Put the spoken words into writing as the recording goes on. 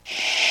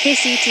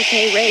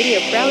KCTK Radio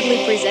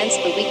proudly presents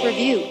the Week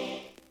Review.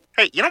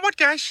 Hey, you know what,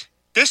 guys?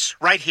 This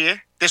right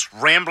here, this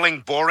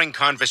rambling, boring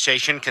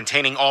conversation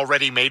containing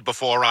already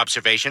made-before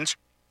observations,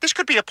 this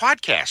could be a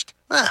podcast.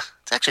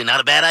 It's actually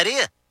not a bad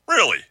idea.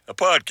 Really? A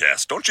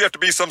podcast? Don't you have to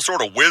be some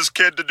sort of whiz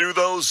kid to do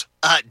those?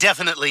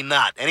 Definitely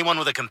not. Anyone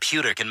with a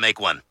computer can make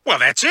one. Well,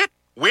 that's it.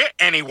 We're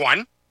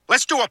anyone.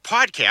 Let's do a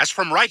podcast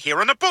from right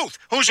here in the booth.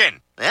 Who's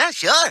in? Yeah,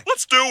 sure.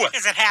 Let's do it.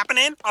 Is it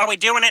happening? Are we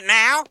doing it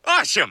now?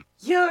 Awesome.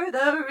 You're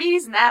the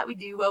reason that we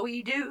do what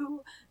we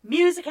do.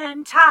 Music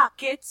and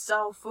talk, it's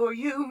all for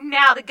you.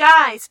 Now the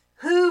guys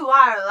who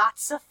are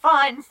lots of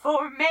fun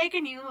for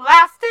making you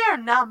laugh, they're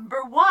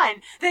number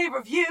one. They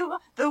review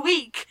the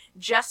week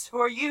just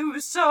for you.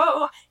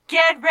 So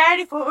get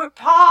ready for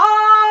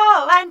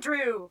Paul and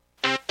Drew.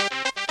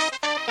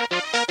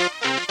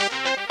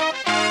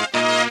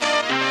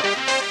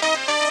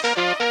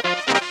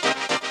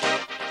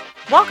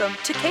 Welcome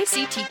to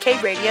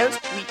KCTK Radio's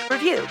Week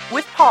Review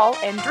with Paul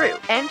and Drew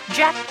and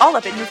Jack all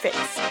up in your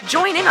face.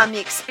 Join in on the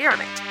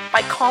experiment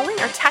by calling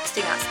or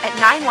texting us at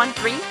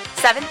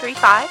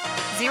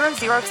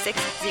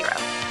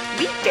 913-735-0060.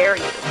 We dare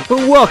you.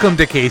 Welcome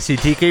to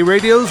KCTK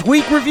Radio's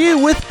Week Review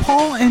with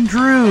Paul and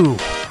Drew.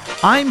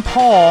 I'm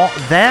Paul,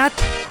 that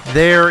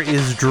there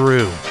is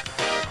Drew.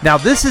 Now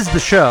this is the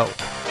show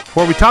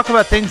where we talk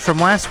about things from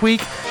last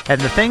week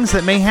and the things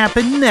that may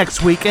happen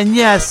next week, and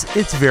yes,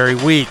 it's very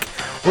weak.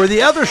 We're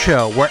the other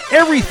show where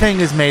everything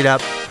is made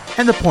up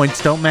and the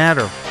points don't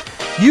matter.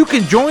 You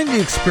can join the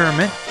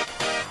experiment,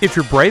 if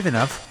you're brave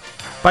enough,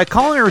 by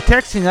calling or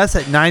texting us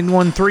at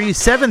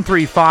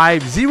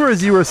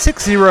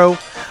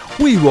 913-735-0060.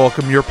 We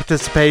welcome your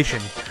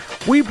participation.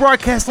 We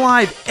broadcast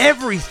live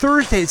every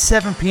Thursday at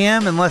 7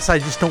 p.m. unless I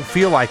just don't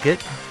feel like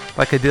it,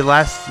 like I did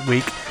last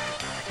week.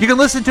 You can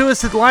listen to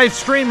us at live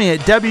streaming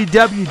at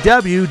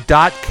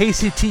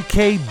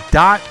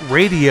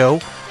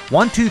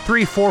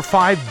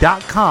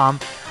www.kctk.radio12345.com.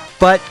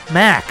 But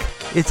Mac,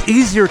 it's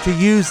easier to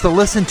use the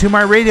Listen to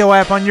My Radio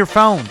app on your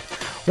phone.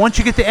 Once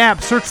you get the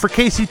app, search for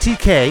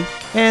KCTK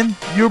and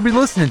you'll be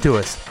listening to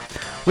us.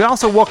 We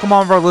also welcome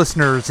all of our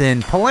listeners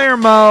in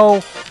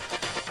Palermo.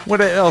 What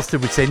else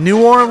did we say?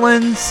 New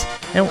Orleans.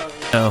 And,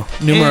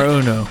 Numero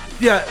uno.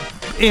 Yeah,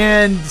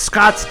 and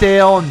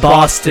Scottsdale and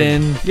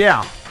Boston.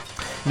 Yeah.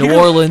 New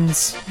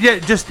Orleans. Yeah,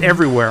 just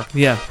everywhere.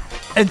 Yeah.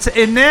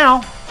 And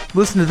now,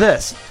 listen to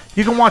this.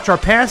 You can watch our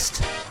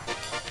past...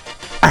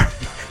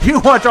 you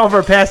can watch all of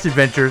our past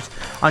adventures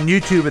on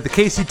YouTube at the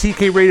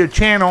KCTK Radio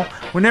channel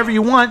whenever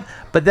you want,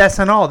 but that's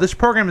not all. This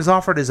program is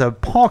offered as a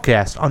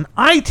podcast on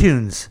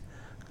iTunes,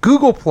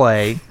 Google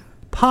Play,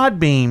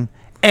 Podbean,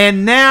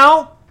 and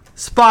now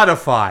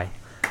Spotify.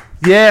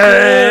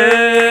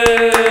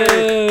 Yay!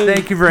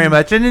 Thank you very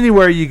much. And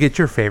anywhere you get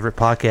your favorite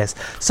podcast.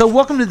 So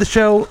welcome to the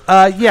show.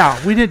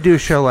 We didn't do a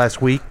show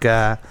last week.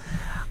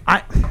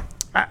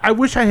 I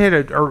wish I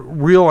had a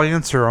real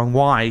answer on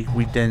why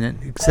we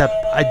didn't, except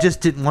I just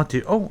didn't want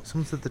to. Oh,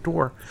 someone's at the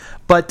door.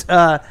 But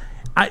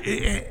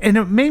and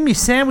it made me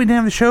sad we didn't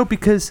have the show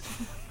because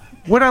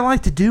what I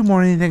like to do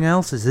more than anything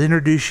else is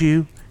introduce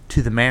you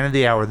to the man of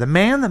the hour. The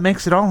man that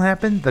makes it all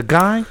happen. The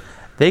guy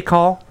they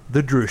call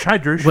the Droosh. Hi,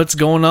 Droosh. What's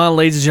going on,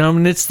 ladies and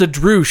gentlemen? It's the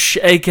Droosh,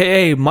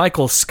 a.k.a.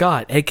 Michael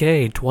Scott,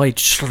 a.k.a. Dwight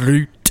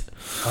Schrute.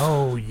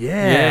 Oh,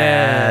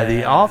 yeah.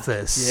 The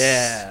Office.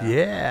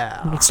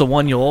 Yeah. It's the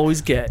one you'll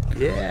always get.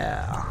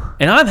 Yeah.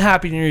 And I'm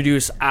happy to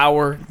introduce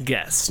our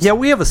guest. Yeah,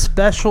 we have a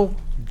special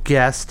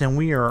guest, and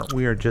we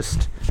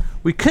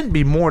couldn't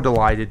be more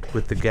delighted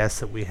with the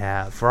guest that we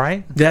have,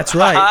 right? That's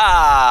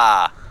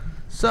right.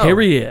 So here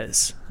he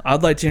is.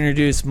 I'd like to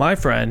introduce my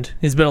friend.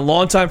 He's been a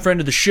longtime friend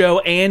of the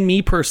show and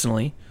me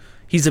personally.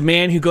 He's a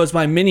man who goes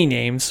by many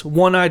names: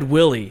 One-Eyed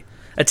Willie,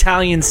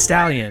 Italian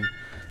Stallion,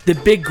 the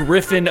Big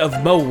Griffin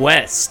of Mo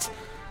West,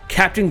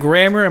 Captain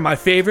Grammar, and my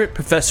favorite,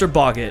 Professor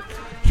Boggett.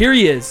 Here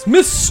he is,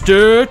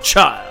 Mr.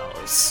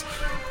 Childs.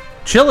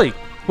 Chili,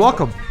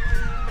 welcome.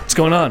 What's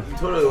going on? You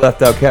totally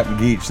left out Captain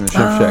Geach in the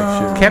Shrimp Shack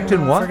Shooter.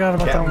 Captain what? Forgot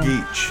about Captain that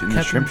one. Geach in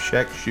the Shrimp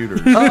Shack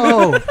Shooter.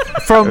 Oh,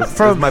 It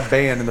was my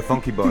band in the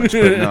Funky Bunch,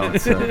 but no.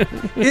 It's,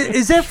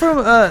 is that from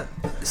that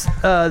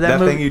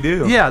movie? Thing you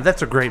do. Yeah,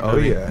 that's a great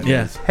movie. Oh, yeah.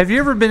 Yeah. Have you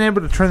ever been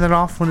able to turn that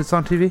off when it's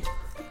on TV?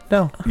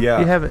 No. Yeah.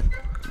 You haven't?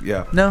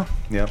 Yeah. No.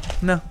 Yeah.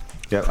 No.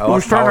 Yeah. I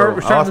lost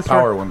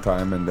power one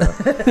time. And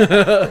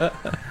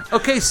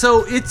Okay,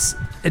 so it's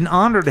an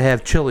honor to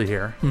have Chili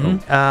here.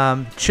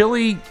 Mm-hmm.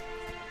 Chili,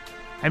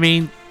 I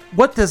mean,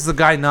 what does the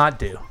guy not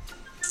do?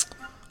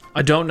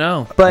 I don't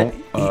know. But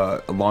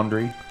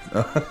laundry.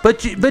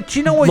 but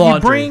you know what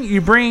Laundry.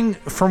 you bring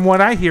from what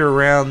I hear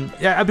around.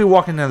 Yeah, I'd be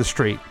walking down the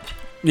street.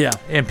 Yeah.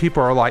 And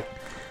people are like,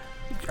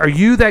 "Are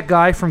you that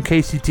guy from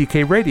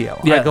KCTK Radio?"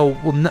 Yeah. I go,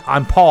 "Well, no,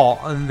 I'm Paul."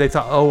 And they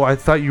thought, "Oh, I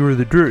thought you were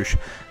the Droosh." I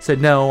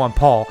said, "No, I'm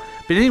Paul."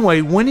 But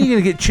anyway, when are you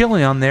going to get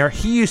Chili on there?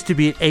 He used to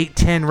be at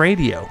 810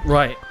 Radio.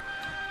 Right.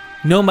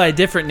 Know my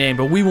different name,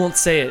 but we won't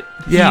say it.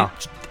 Yeah.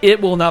 It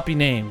will not be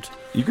named.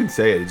 You can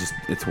say it.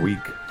 It's weak.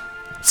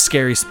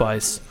 Scary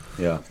Spice.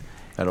 Yeah.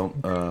 I don't.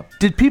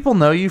 Did people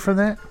know you from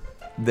that?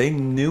 They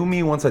knew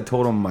me once I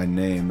told them my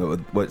name,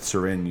 what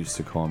Seren used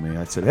to call me.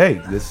 I said,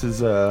 "Hey, this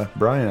is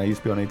Brian. I used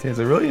to be on 18." I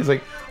said, "Really?" He's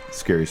like,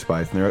 "Scary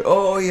Spice." And they're like,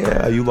 "Oh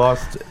yeah, you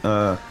lost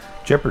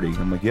Jeopardy."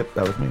 I'm like, "Yep,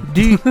 that was me."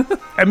 Do you,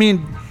 I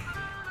mean,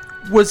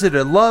 was it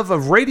a love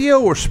of radio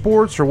or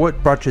sports, or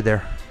what brought you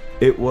there?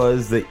 It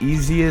was the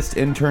easiest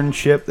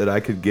internship that I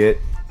could get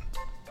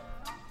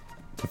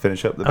to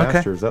finish up the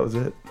Masters. That was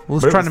it. Well,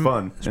 But it let's was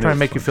fun. try to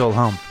make you feel at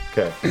home.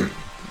 Okay.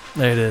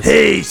 There it is.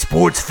 Hey,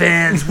 sports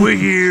fans, we're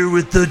here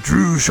with the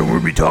Drew Show.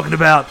 We'll be talking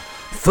about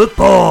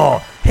football.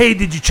 Hey,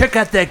 did you check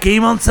out that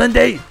game on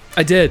Sunday?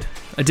 I did.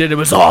 It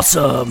was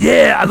awesome.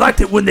 Yeah, I liked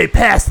it when they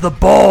passed the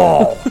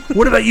ball.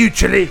 What about you,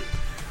 Chili?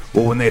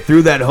 Well, when they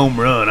threw that home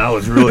run, I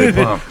was really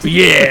pumped.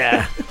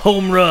 Yeah,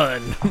 home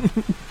run.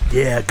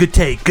 Yeah, good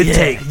take. Good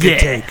take.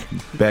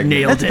 Back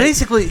Nailed then. That's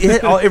basically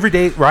it every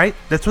day, right?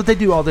 That's what they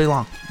do all day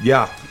long.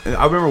 Yeah.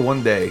 I remember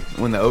one day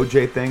when the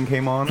OJ thing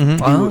came on,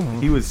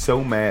 he was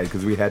so mad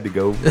because we had to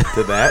go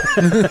to that.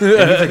 And he's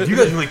like, "Do you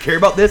guys really care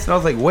about this?" And I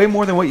was like, "Way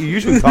more than what you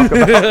usually talk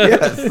about."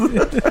 Yes.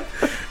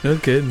 No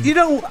kidding. You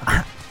know,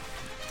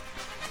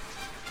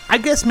 I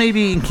guess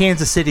maybe in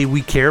Kansas City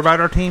we care about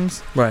our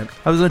teams. Right.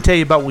 I was going to tell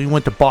you about when we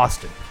went to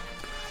Boston.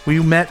 We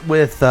met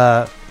with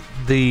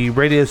the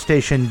radio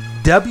station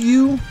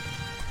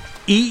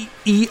WEEI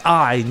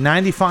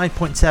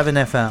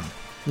 95.7 FM.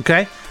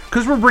 Okay?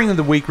 Because we're bringing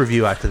the week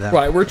review out to them.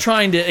 Right. We're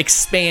trying to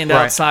expand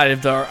Right. outside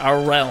of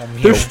our realm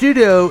here. Their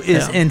studio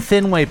is Yeah. in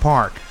Fenway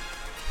Park.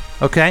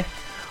 Okay?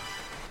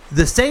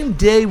 The same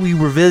day we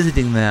were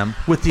visiting them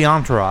with the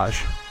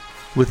entourage,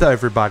 with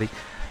everybody,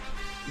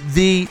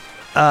 the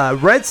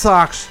Red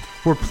Sox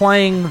were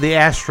playing the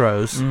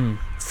Astros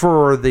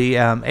for the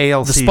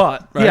ALC. The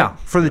spot, right? Yeah,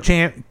 for the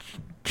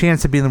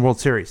chance to be in the World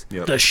Series.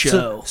 The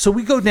show. So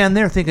we go down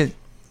there thinking,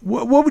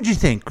 what would you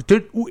think?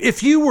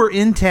 If you were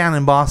in town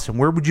in Boston,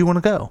 where would you want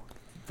to go?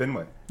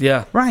 Fenway.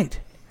 Yeah. Right.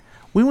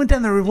 We went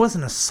down there. There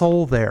wasn't a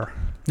soul there.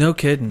 No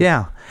kidding.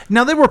 Yeah.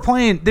 Now they were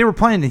playing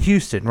in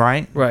Houston,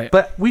 right? Right.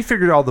 But we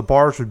figured all the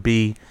bars would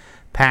be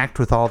packed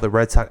with all the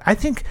Red Sox. I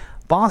think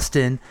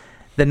Boston,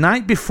 the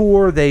night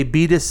before they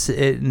beat us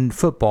in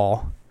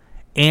football,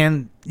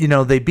 and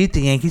they beat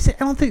the Yankees.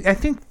 I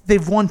think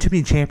they've won too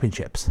many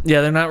championships.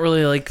 Yeah, they're not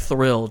really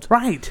thrilled.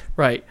 Right.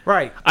 Right.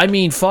 Right. I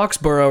mean,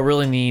 Foxborough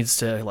really needs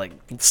to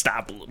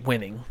stop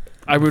winning.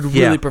 I would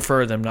really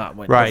prefer them not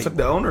winning. Right. Except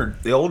the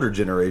older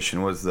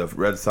generation was the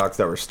Red Sox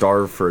that were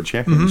starved for a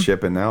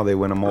championship, and now they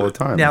win them all the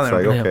time. Now It's they're-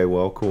 like, yeah. okay,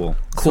 well, cool.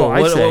 Cool. So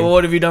I say-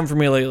 what have you done for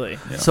me lately?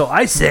 Yeah. So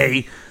I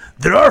say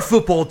that our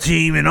football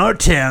team in our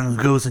town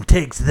goes and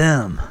takes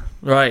them.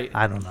 Right.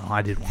 I don't know.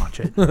 I didn't watch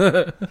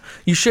it.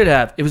 You should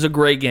have. It was a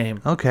great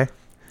game. Okay.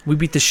 We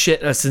beat the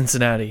shit out of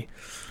Cincinnati.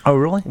 Oh,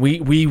 really?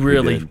 We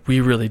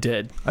really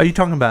did. Are you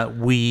talking about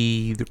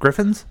the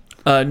Griffins?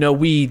 No,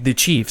 the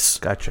Chiefs.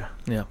 Gotcha.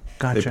 Yeah.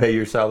 Gotcha. They pay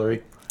your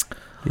salary.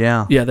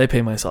 Yeah. Yeah, they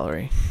pay my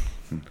salary.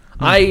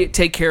 I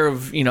take care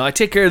of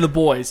the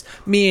boys.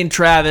 Me and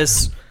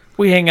Travis,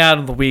 we hang out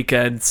on the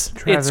weekends.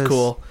 Travis. It's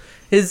cool.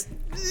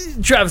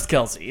 Travis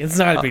Kelsey. It's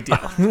not a big deal.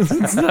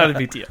 It's not a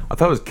big deal. I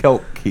thought it was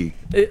Kelky.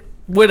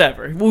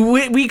 Whatever.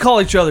 We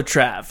call each other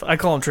Trav. I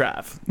call him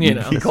Trav. You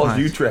know. He calls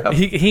you Trav.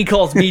 He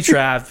calls me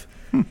Trav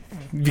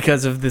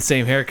because of the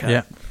same haircut.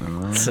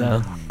 Yeah.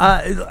 So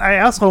I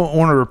also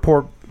want to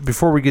report,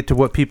 before we get to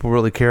what people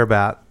really care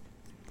about,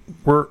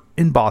 we're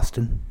in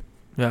Boston.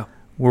 yeah.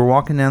 We're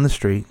walking down the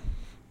street.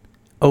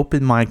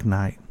 Open mic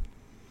night.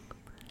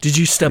 Did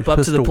you step You're up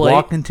to supposed the plate?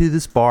 walk into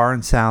this bar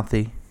in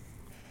Southie,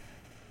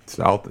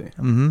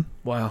 Southie.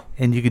 Wow.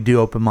 and you could do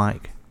open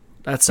mic.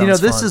 That sounds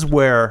This fun. is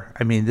where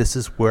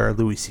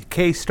Louis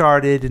C.K.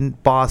 started in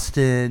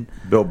Boston.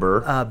 Bill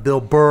Burr. Bill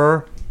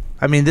Burr.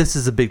 I mean, this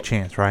is a big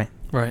chance, right?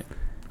 right.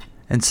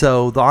 And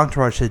so the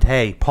entourage said,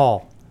 "Hey,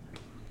 Paul,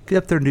 get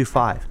up there and do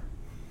 5."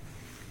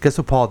 Guess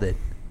what Paul did?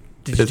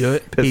 Did you do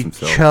it? Piss He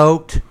himself.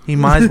 choked. He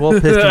might as well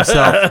pissed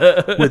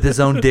himself with his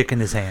own dick in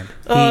his hand.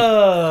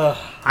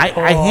 I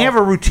have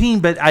a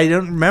routine, but I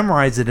don't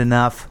memorize it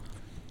enough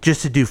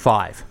just to do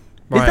 5.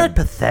 Right. Isn't that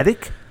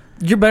pathetic?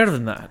 You're better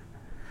than that.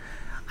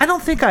 I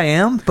don't think I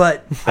am,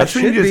 but I That's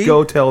when you should just be.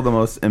 go tell the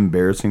most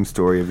embarrassing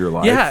story of your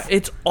life. Yeah,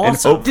 it's And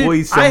awesome.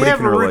 hopefully somebody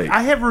can relate.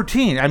 I have a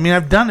routine. I mean,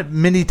 I've done it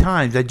many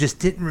times. I just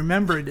didn't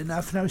remember it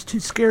enough, and I was too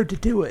scared to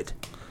do it.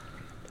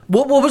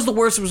 What was the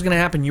worst that was going to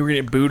happen? You were going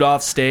to get booed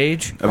off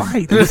stage?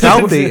 Right.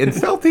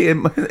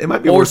 Southie, it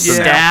might be Or worse than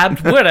that.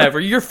 stabbed? Whatever.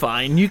 You're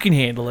fine. You can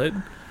handle it.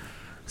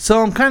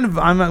 So I'm kind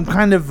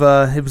of.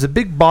 It was a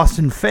big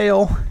Boston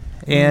fail,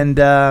 and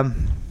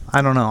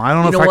I don't know. I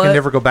don't know You if know I can what?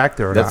 never go back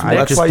there. Or not.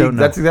 I just why don't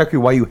know. That's exactly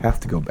why you have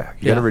to go back.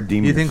 You Yeah. got to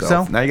redeem You think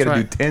yourself. so? Now you got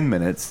to That's do 10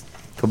 minutes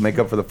to make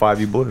up for the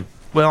 5 you blew.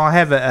 Well, I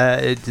have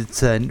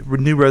it's a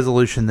new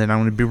resolution that I'm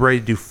going to be ready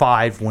to do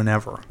 5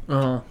 whenever.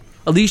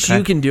 At least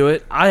you can do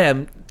it. I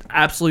am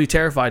absolutely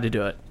terrified to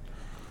do it.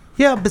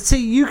 Yeah, but see,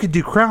 you could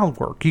do crowd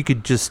work. You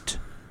could just,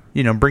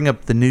 bring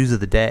up the news of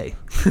the day.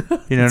 You know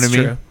what I That's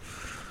mean? true.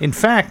 In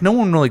fact, no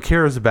one really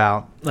cares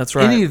about That's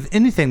right.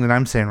 anything that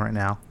I'm saying right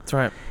now. That's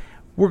right.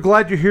 We're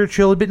glad you're here,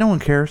 Chili, but no one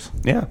cares.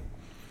 Yeah.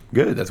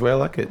 Good. That's the way I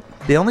like it.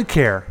 They only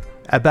care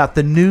about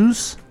the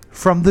news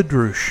from the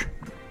Droosh.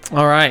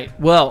 All right.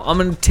 Well, I'm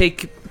going to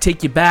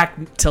take you back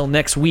till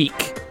next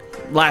week.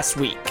 Last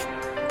week.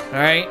 All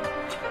right?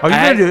 Oh,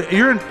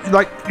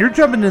 you're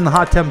jumping in the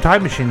hot tub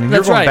time machine and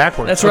That's you're going right.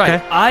 backwards. That's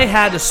right. I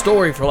had a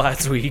story for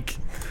last week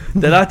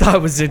that I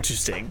thought was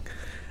interesting.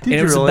 Did and it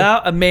you was really?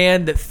 about a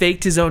man that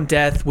faked his own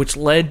death, which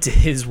led to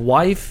his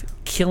wife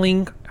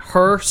killing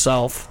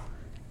herself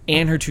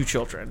and her 2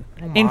 children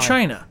in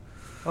China.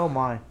 Oh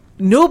my.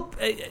 Nope.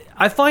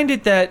 I find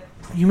it that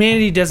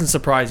humanity doesn't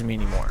surprise me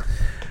anymore.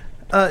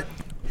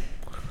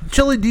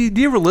 Chili, do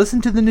you ever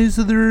listen to the news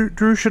of the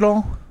Droosh at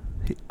all?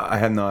 I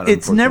have not.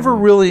 It's never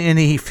really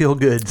any feel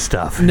good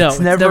stuff. No, it's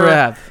never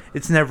have.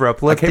 It's never I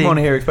uplifting. came on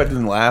here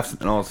expecting laughs,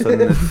 and all of a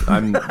sudden,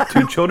 I'm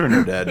 2 children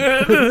are dead.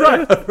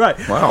 Right.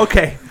 Wow.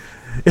 Okay.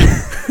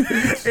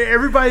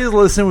 Everybody who's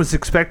listening was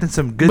expecting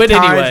some good But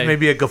times, anyway.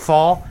 maybe a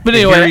guffaw. But and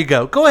anyway, here you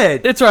go. Go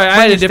ahead. That's right. I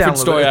Bring had a us down different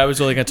little story bit. I was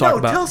really going to talk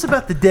about. Tell us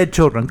about the dead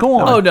children. Go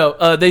on. Oh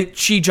no,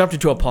 she jumped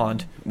into a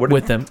pond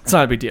with them. It's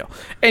not a big deal.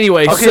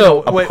 Anyway, Okay,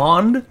 so A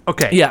pond?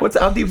 Okay. yeah,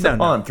 How deep is the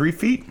pond? 3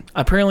 feet?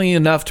 apparently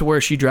enough to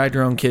where she dragged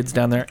her own kids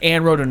down there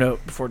and wrote a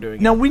note before doing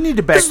it. Now we need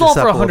to back This this, is all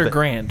up for a little bit.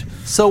 $100,000.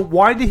 So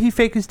why did he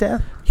fake his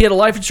death? He had a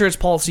life insurance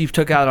policy he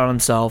took out on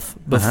himself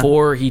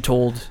before he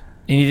told,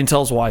 and he didn't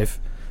tell his wife.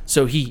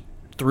 So he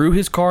threw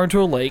his car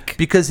into a lake.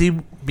 Because he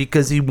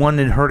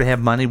wanted her to have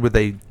money. Were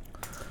they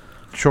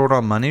short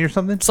on money or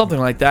something? Something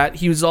like that.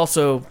 He was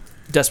also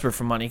desperate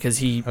for money because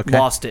he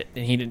lost it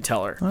and he didn't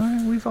tell her. All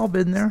right, we've all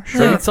been there.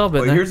 Yeah, it's all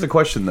been there. Here's the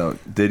question, though.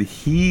 Did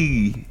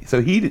he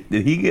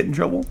get in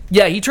trouble?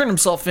 Yeah, he turned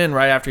himself in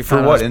right after he For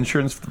found what? out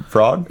Insurance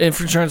fraud?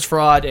 insurance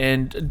fraud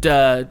and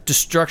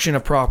destruction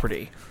of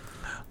property.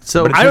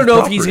 So But it's I don't his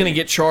know if he's property. going to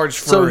get charged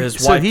for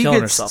his wife he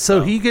killing gets, herself. So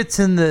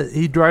though.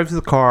 he drives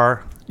the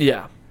car.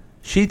 Yeah.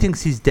 She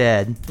thinks he's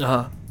dead.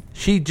 Uh-huh.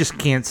 She just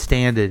can't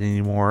stand it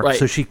anymore. Right.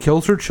 So she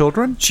kills her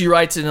children. She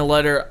writes in a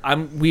letter,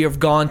 we have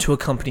gone to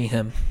accompany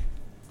him.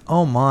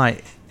 Oh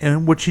my!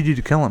 And what'd she do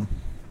to kill him?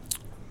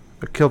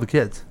 Or kill the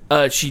kids?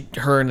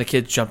 Her and the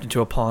kids jumped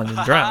into a pond and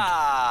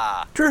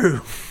drowned.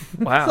 Drew.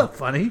 Wow. That's not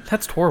funny.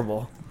 That's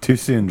horrible. Too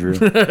soon, Drew.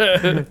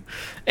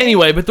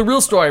 Anyway, but the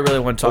real story I really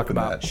want to talk Open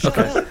about.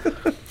 that.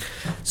 Okay.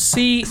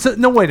 See, So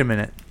no, wait a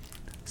minute.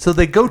 So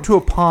they go to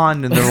a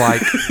pond and they're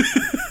like,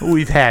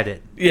 "We've had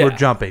it. Yeah. We're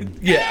jumping."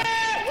 yeah.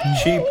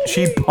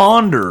 She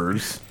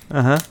ponders.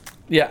 Yeah.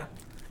 In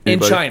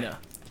Anybody? China.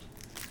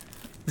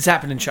 This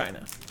happened in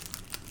China.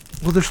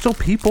 Well, there's still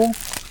people.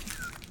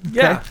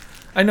 Yeah.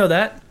 I know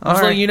that. I'm All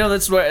just right. letting you know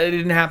that's what it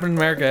didn't happen in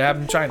America. It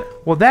happened in China.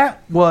 Well,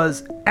 that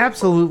was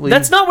absolutely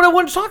That's not what I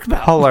wanted to talk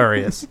about.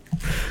 hilarious.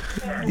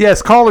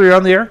 Yes, caller, you're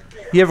on the air.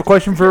 You have a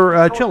question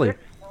for Chili?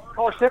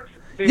 Caller 6?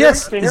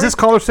 Yes. Is this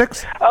caller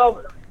 6?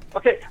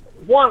 Okay.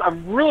 One,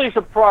 I'm really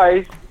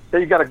surprised that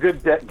you got a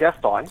good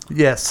guest on.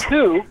 Yes.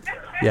 2,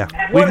 Yeah.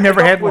 what We've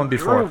never is up had with one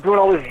before. Drew doing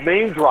all this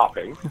name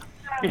dropping.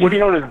 He should be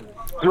known as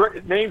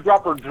name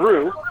dropper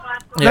Drew.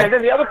 Yeah. And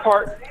then the other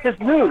part, his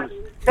news.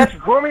 That's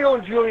Romeo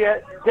and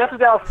Juliet, Death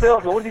Without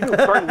Salesman. What did he do?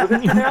 Starting with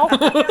it now?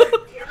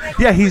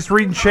 Yeah, he's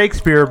reading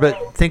Shakespeare,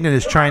 but thinking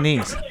it's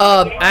Chinese.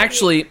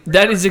 Actually,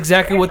 that is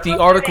exactly what the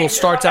article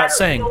starts out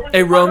saying.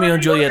 A Romeo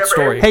and Juliet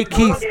story. Hey,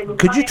 Keith,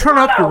 could you turn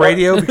up your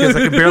radio because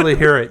I can barely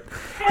hear it?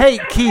 Hey,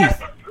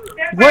 Keith,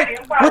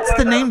 what's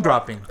the name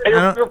dropping? Hey,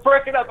 you're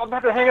breaking up. I'm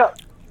about to hang up.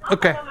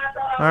 Okay.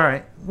 All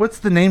right. What's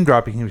the name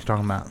dropping he was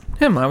talking about?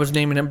 Him. I was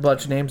naming him a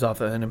bunch of names off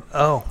of him.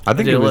 Oh. I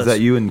think did it a was list. that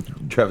you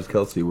and Travis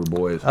Kelce were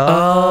boys.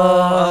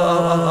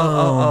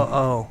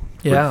 Oh.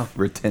 Yeah.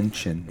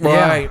 Retention.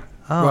 Right.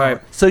 Oh.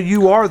 Right. So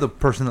you are the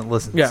person that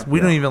listens. Yeah. We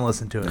don't even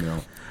listen to it.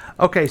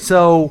 Okay,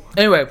 so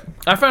Anyway,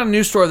 I found a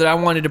news story that I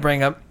wanted to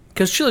bring up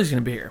because Chili's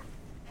going to be here.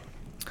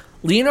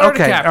 Leonardo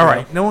okay, DiCaprio. all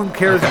right. No one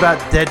cares about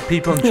dead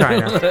people in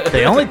China.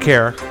 They only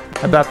care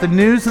about the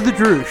news of the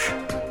Droosh.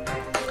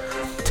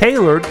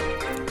 Tailored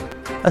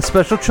a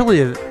special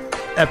Chili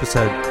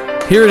episode.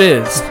 Here it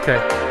is. Okay.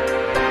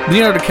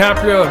 Leonardo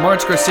DiCaprio and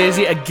Martin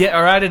Scorsese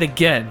are at it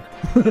again.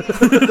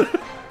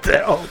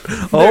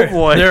 Oh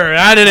boy. They're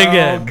at it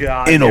again. Oh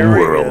god. In a Here we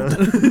world.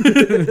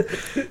 go.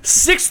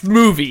 Sixth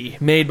movie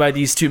made by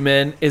these two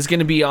men is going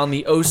to be on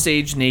the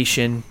Osage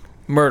Nation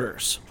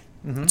murders.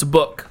 It's a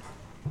book.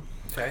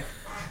 Okay.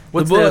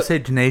 What's the book-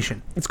 Osage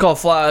Nation? It's called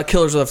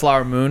Killers of the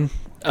Flower Moon.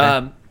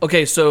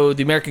 Okay, so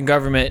the American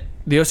government,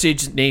 the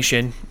Osage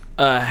Nation,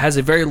 has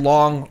a very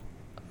long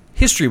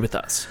history with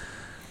us.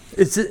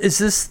 Is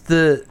this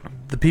the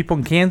people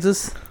in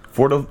Kansas?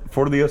 Fort of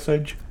the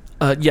Osage?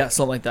 Yeah,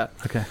 something like that.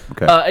 Okay.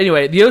 Okay.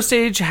 Anyway, the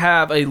Osage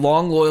have a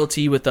long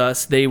loyalty with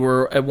us. They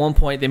were, at one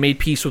point, they made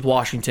peace with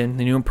Washington.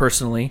 They knew him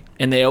personally.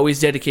 And they always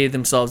dedicated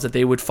themselves that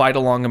they would fight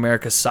along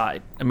American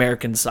side.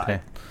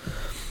 Okay.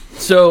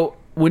 So,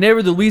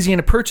 whenever the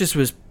Louisiana Purchase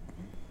was,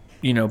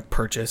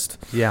 purchased,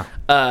 Yeah.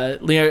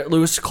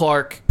 Lewis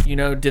Clark,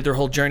 did their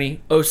whole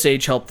journey.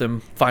 Osage helped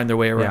them find their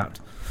way around.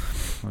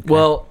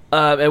 Well,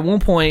 at one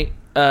point,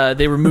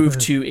 they were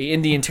moved to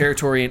Indian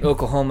Territory in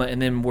Oklahoma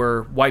and then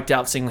were wiped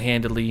out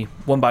single-handedly,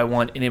 one by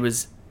one. And it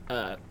was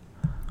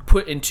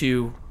put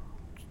into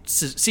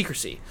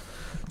secrecy.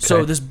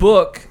 So this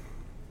book,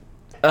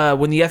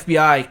 when the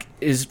FBI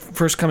is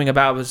first coming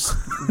about, was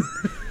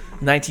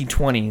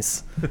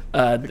 1920s.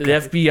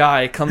 The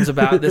FBI comes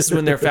about. This is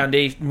when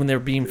when they're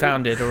being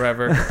founded or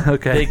whatever.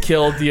 Okay. They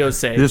killed the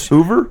Osage. This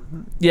Hoover?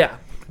 Yeah.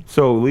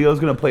 So Leo's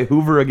gonna play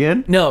Hoover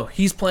again? No,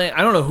 he's playing.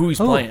 I don't know who he's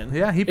playing.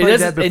 Yeah, he played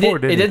that before,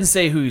 It didn't he? didn't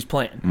say who he's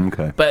playing.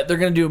 Okay. But they're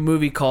going to do a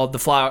movie called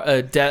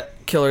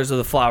Killers of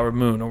the Flower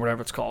Moon or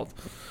whatever it's called.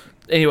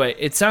 Anyway,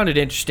 it sounded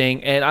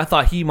interesting, and I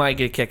thought he might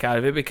get a kick out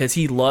of it because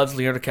he loves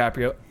Leonardo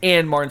DiCaprio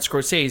and Martin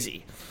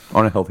Scorsese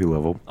On a healthy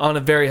level. on a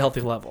very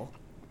healthy level.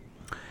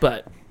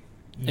 But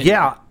anyway.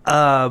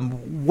 Yeah.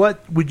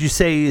 What would you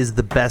say is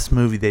the best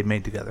movie they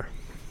made together?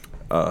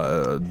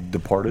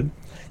 Departed?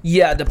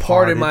 Yeah,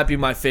 Departed might be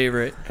my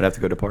favorite. I'd have to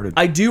go Departed.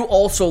 I do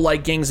also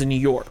like Gangs of New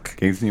York.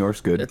 Gangs of New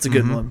York's good. That's a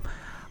good one.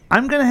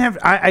 I'm going to have...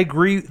 I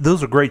agree.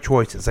 Those are great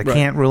choices. I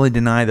can't really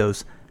deny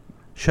those.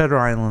 Shutter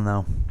Island,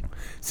 though.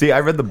 See,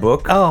 I read the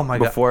book Oh, my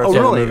God. before I Oh, saw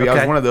really? the movie. I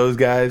Okay. was one of those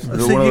guys. So one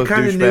of you those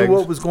kind of knew douchebags.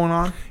 what was going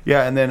on?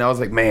 Yeah, and then I was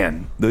like,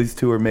 man, these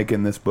two are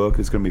making this book.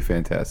 It's going to be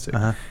fantastic.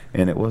 Uh-huh.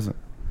 And it wasn't.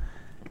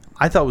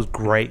 I thought it was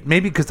great.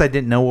 Maybe because I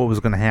didn't know what was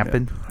going to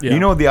happen. Yeah. You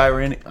know the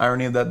irony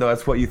of that, though?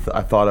 That's what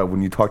I thought of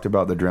when you talked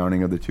about the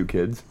drowning of the two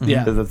kids. Yeah.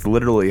 Because that's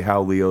literally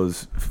how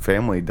Leo's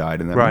family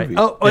died in that Right. movie.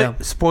 Oh, wait,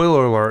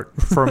 spoiler alert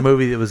for a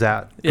movie that was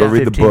out Go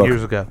read the 15 book.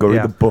 years ago. Go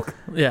read the book.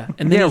 Yeah,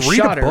 and then Yeah, he read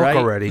shot a her, book right?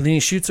 already. And then he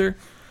shoots her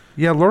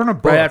Yeah, learn a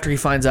book. right after he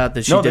finds out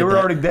that she No, did they were that.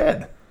 already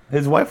dead.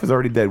 His wife was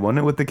already dead, wasn't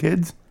it, with the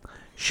kids?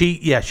 She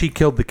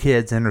killed the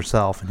kids and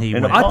herself, and he. In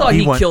a went, I thought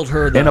he went- killed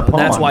her, in a though.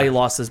 That's pond. why he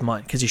lost his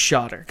mind, because he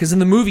shot her. Because in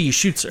the movie, he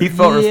shoots her. He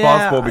felt Yeah,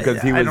 responsible because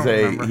I don't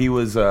remember. he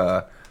was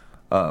a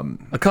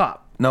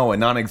cop. a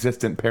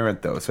non-existent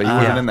parent though, so he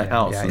wasn't in the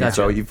house, yeah, and gotcha.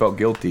 so he felt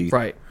guilty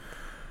Right.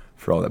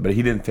 for all that. But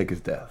he didn't take his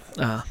death.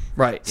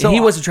 Right. So and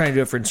he I- wasn't trying to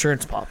do it for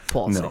insurance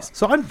policies. No.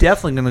 So I'm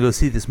definitely going to go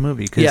see this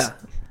movie. Cause Yeah.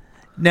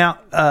 Now,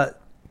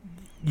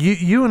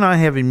 you and I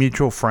have a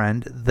mutual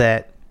friend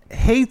that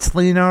hates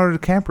Leonardo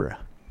DiCaprio.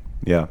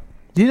 Yeah,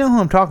 Do you know who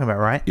I'm talking about,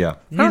 right? yeah.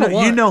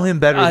 You know him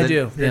better I than,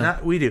 do, than yeah.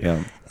 we do.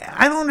 Yeah.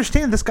 I don't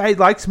understand. This guy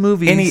likes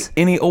movies.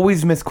 And he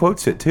always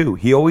misquotes it too.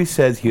 He always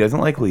says he doesn't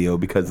like Leo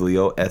because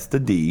Leo S'd a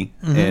D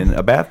in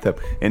a bathtub,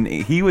 and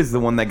he was the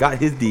one that got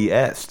his D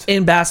S'd.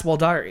 In Basketball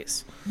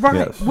Diaries. Right.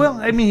 Yes. Well,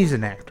 I mean, he's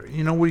an actor.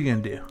 You know, what are you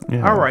going to do?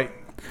 Yeah. All right.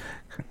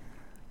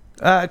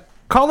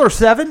 Caller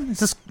 7. Is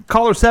this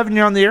caller 7?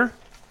 You're on the air?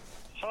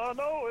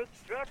 No, it's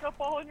Jack up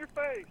all in your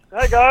face.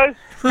 Hey, guys.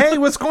 Hey,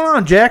 what's going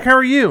on, Jack? How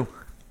are you?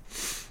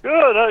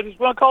 Good. I just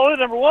want to call in.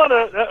 Number one,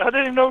 I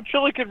didn't even know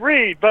Chili could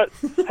read. But,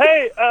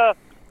 hey,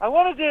 I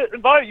wanted to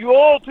invite you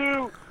all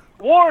to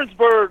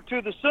Warrensburg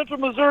to the Central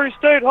Missouri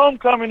State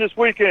Homecoming this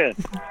weekend.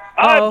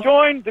 I've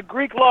joined the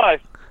Greek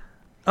life.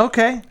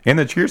 Okay. And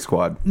the cheer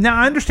squad. Now,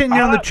 I understand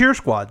you're on the cheer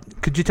squad.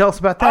 Could you tell us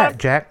about that,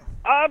 Jack?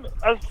 I'm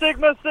a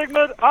Sigma.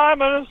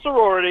 I'm in a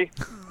sorority.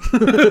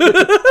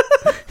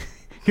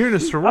 You're in a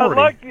I'd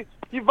sorority. like to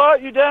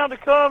invite you down to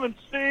come and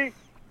see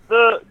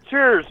the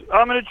cheers.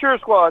 I'm in a cheer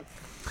squad.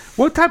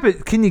 What type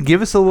of... Can you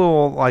give us a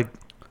little, like,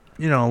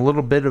 a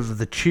little bit of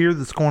the cheer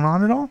that's going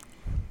on at all?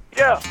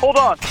 Yeah, hold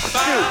on.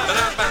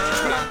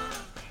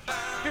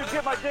 Dude,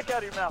 get my dick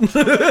out of your mouth.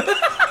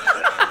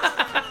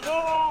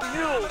 Go,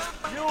 mules.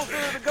 Mules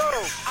are the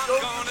go. Go,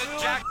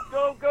 mules.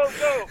 Go, go,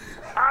 go.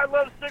 I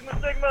love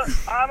Sigma.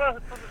 I'm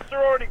a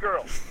sorority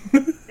girl.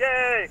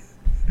 Yay.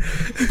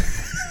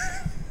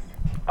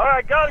 All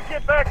right, got to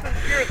get back to the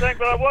cheer thing,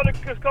 but I want to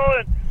just call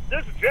in.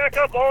 This is Jack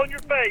up all in your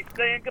face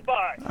saying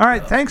goodbye. All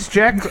right, thanks,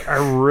 Jack. I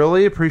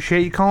really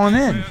appreciate you calling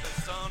in.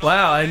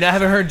 Wow, I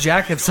haven't heard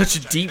Jack have such a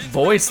deep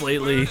voice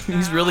lately.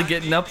 He's really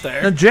getting up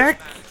there. Now, Jack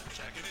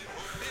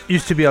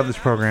used to be on this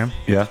program,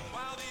 Yeah,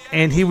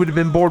 and he would have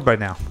been bored by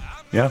now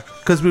yeah.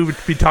 because we would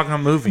be talking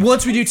about movies.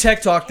 Once we do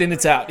Tech Talk, then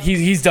it's out.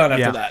 He's done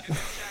after Yeah. that.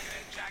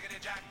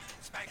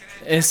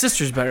 And his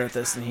sister's better at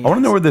this than he I want to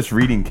is. know where this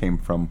reading came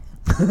from.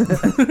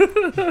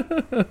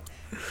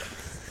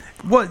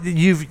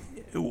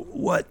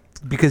 What?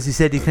 Because he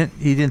said he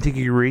didn't think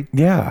he could read.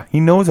 Yeah, he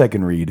knows I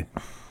can read.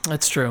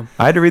 That's true.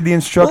 I had to read the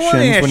instructions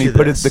ask when he you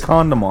put this. the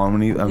condom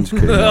on. I'm just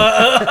kidding.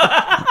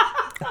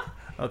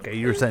 Okay,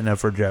 you were setting up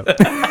for a joke.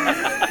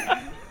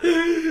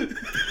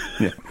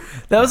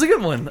 That was a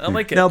good one. I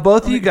like it. Now,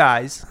 both of you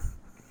guys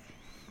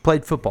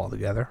played football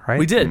together, right?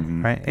 We did.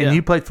 Right? And Yeah.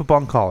 you played football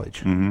in college.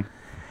 Mm-hmm.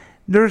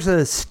 There's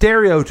a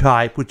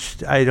stereotype,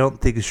 which I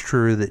don't think is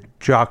true, that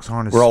jocks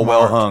aren't as We're all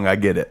well smart. hung. I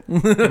get it.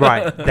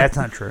 Right, that's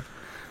not true.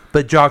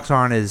 But jocks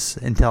aren't as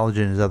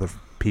intelligent as other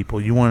people.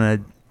 You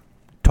want to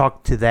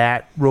talk to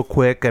that real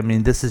quick? I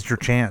mean, this is your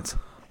chance.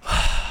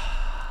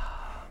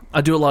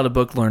 I do a lot of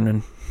book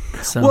learning.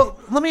 So. Well,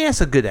 let me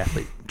ask a good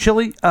athlete.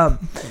 Chili, I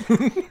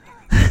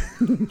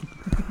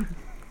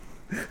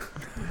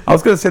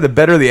was going to say the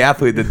better the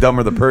athlete, the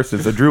dumber the person.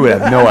 So Drew would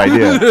have no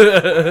idea.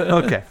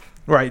 okay.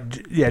 Right.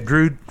 Yeah,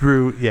 Drew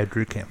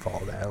can't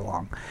follow that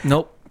along.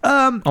 Nope.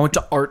 I went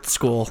to art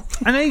school.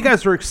 I know you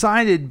guys are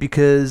excited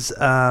because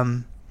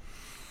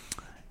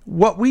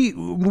what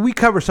we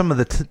cover some of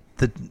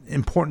the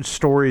important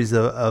stories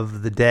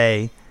of the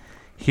day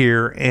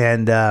here,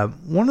 and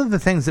one of the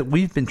things that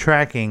we've been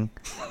tracking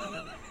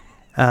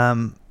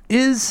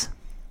is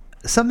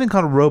something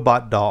called a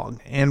robot dog.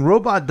 And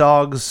robot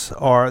dogs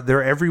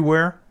they're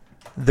everywhere.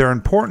 They're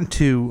important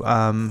to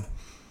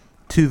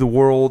the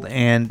world.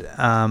 And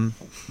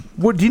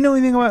do you know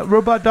anything about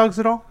robot dogs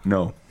at all?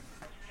 No.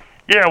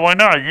 Yeah, why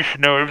not? You should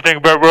know everything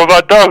about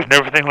robot dogs and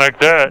everything like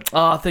that.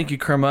 Oh, thank you,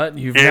 Kermit.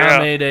 You've Yeah. now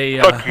made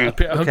a... Fuck you.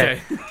 Okay.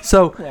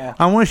 So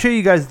I want to show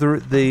you guys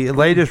the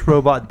latest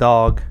robot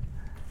dog.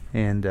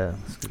 And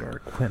let's get our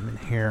equipment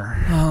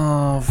here.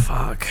 Oh,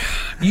 fuck.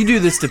 You do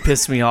this to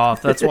piss me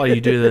off. That's why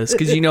you do this,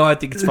 because you know I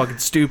think it's fucking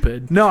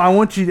stupid. No, I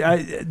want you...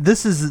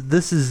 this is...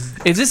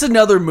 Is this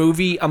another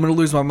movie? I'm going to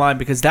lose my mind,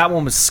 because that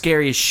one was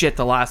scary as shit,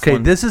 the last Okay,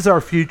 one. this is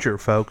our future,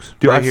 folks.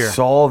 Dude, right I here.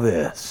 saw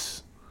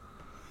this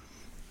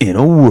in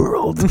a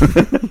world.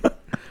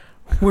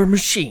 We're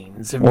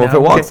machines. Well, if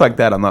it walks like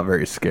that, I'm not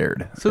very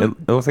scared. So-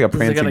 it looks like a Is it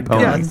prancing gonna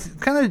pony. go? Yeah,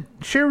 kind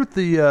of share with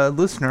the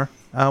listener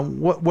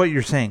what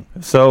you're seeing.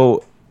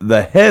 So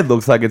the head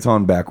looks like it's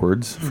on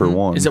backwards, for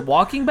one. Is it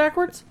walking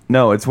backwards?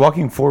 No, it's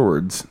walking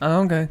forwards.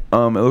 Oh, okay. It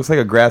looks like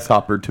a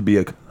grasshopper, to be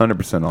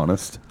 100%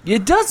 honest.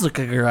 It does look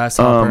like a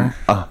grasshopper.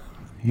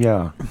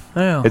 Yeah.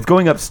 Oh. It's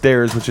going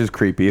upstairs, which is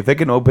creepy. If they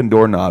can open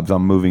doorknobs,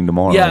 I'm moving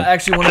tomorrow. Yeah,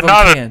 actually, one of them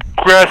Not can.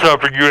 a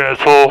grasshopper, you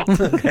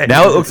asshole.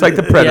 Now it looks like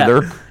the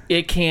Predator. Yeah,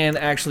 it can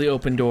actually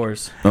open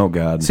doors. Oh,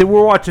 God. See,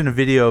 we're watching a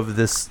video of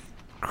this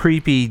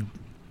creepy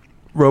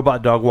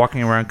robot dog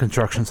walking around a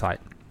construction site.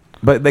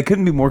 But they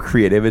couldn't be more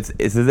creative.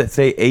 Does it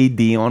say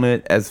AD on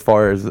it as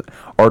far as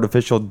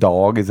artificial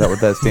dog? Is that what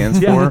that stands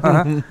for?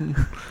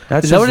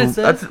 That's Is that what it says?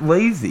 That's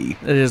lazy.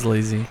 It is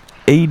lazy.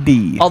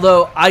 AD.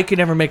 Although I could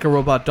never make a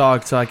robot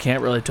dog, so I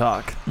can't really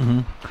talk.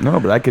 No,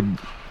 but I could.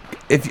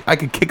 If I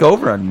could kick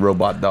over a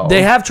robot dog.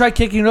 They have tried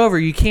kicking it over.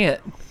 You can't.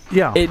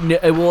 Yeah. It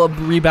will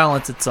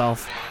rebalance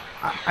itself.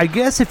 I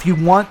guess if you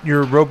want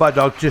your robot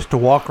dog just to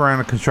walk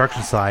around a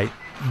construction site,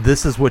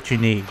 this is what you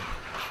need.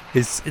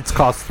 It's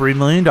cost $3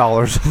 million,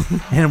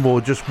 and we'll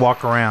just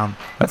walk around.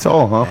 That's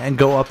all, huh? And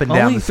go up and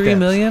down Only the $3 steps.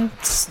 million?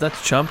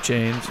 That's chump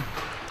change.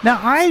 Now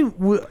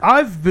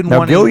I've been Now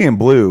wanting. Gillian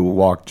Blue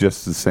walked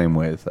just the same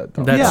way as that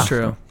dog. That's Yeah.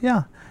 true.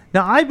 Yeah.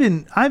 Now I've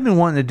been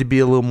wanting it to be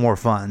a little more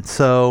fun,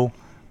 so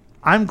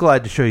I'm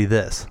glad to show you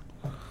this.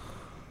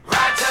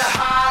 Right to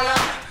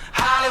Harlem,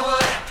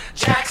 Hollywood,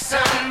 Jackson,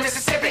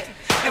 Mississippi.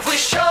 If we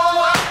show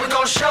up, we're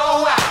gonna show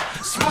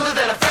out. Smoother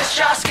than a fresh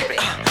drop skippy.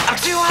 I'm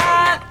too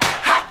hot,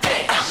 hot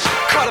damn.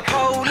 Call the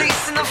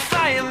police and the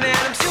fireman.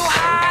 I'm too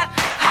hot,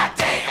 hot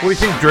damn. What do you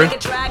think, Drew?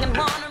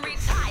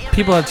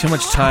 People have too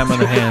much time on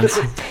their hands.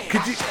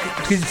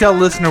 Could you tell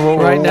listener what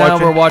Right we're now,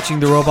 watching? we're watching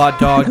the robot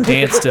dog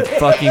dance to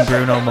fucking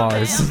Bruno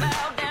Mars.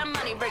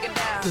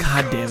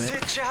 God damn it.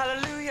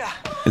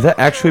 Is that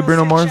actually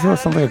Bruno Mars or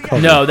something? A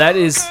cover? No, that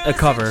is a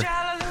cover.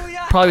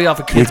 Probably off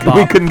a Kids we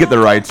Bop. couldn't get the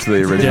rights to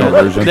the original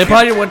version. They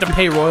probably didn't want to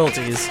pay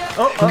royalties.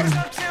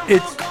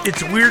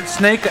 It's weird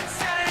snake.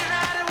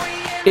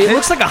 It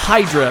looks like a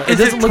hydra. It Is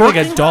it doesn't look like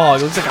a twerking?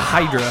 dog. It looks like a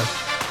hydra.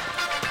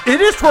 It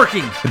is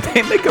twerking. If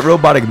they make a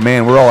robotic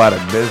man, we're all out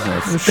of Oh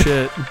business.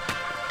 shit.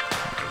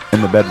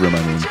 In the bedroom,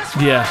 I mean.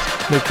 Yeah,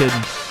 no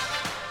kidding.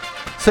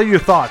 So your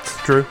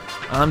thoughts, Drew?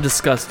 I'm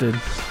disgusted.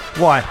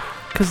 Why?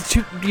 Because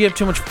you have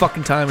too much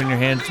fucking time in your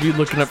hands to be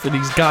looking up for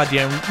these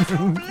goddamn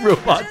robot Look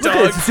at it,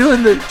 dogs. it's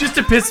doing the Just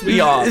to piss me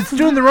off. It's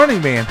doing the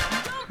running man,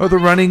 or the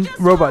running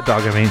robot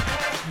dog. I mean,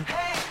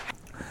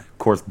 Of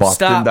course, Boston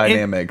Stop.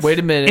 Dynamics. Wait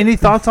a minute. any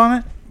thoughts on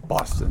it?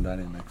 Boston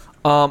Dynamics.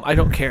 I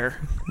don't care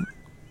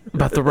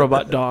about the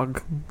robot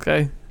dog.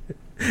 Okay,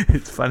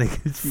 It's funny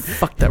because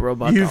fuck that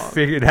robot you dog.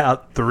 figured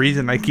out the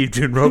reason I keep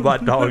doing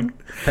robot dog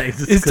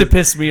things Is to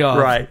piss me off.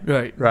 Right,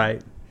 right.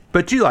 right.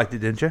 But you liked it,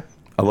 didn't you?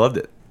 I loved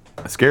it.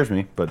 It scares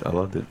me, but I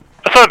loved it.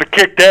 I thought it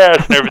kicked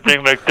ass and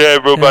everything like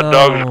that. Robot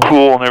dogs are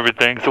cool and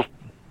everything. So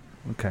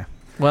Okay.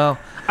 Well,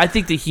 I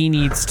think that he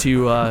needs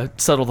to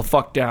settle the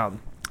fuck down.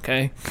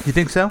 Okay. You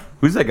think so?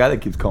 Who's that guy that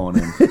keeps calling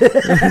in?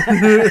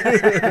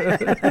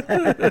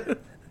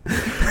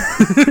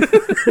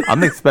 I'm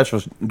the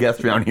special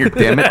guest around here,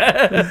 damn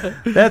it.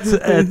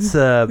 That's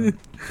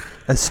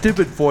a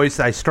stupid voice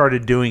I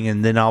started doing,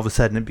 and then all of a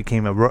sudden it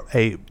became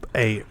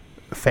a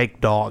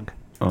fake dog.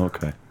 Oh,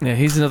 okay. Yeah,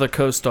 he's another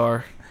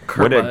co-star.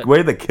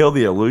 Way to kill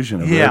the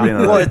illusion of there being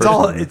Yeah. another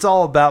Well, person. it's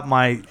all about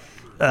my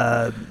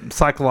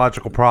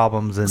psychological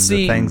problems and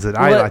See, the things that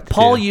I like to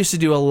Paul do. used to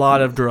do a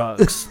lot of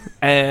drugs,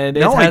 and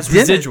it No, I has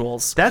didn't.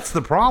 residuals. That's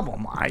the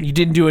problem. You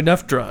didn't do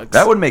enough drugs.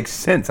 That would make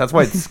sense. That's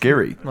why it's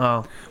scary.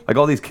 Oh. Like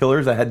all these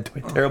killers that had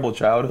terrible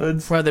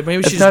childhoods. Right, maybe we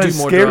It's should not just do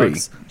as more scary.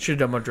 drugs. Should have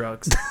done more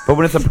drugs. But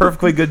when it's a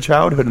perfectly good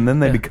childhood and then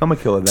they become a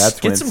killer, that's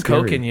when Get it's some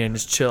scary. coke in you and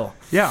just chill.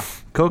 Yeah,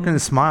 coke and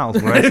smiles.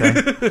 What I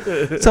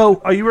say. So,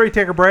 are you ready to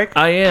take a break?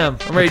 I am.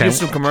 I'm ready to Okay. do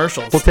some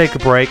commercials. We'll take a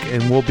break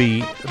and we'll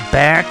be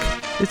back.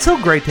 It's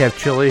so great to have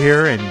Chili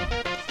here, and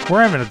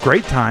We're having a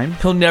great time.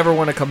 He'll never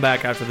want to come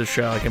back after the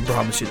show. I can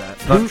promise you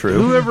that. Not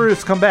true. Whoever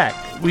has come back.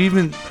 We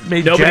even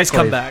made Nobody's Jack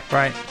come leave. back.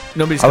 Right.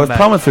 Nobody's I come was back.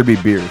 promised there'd be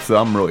beer, so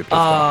I'm really pissed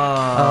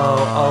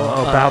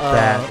off. About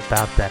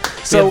that.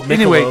 So Michelob.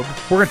 anyway,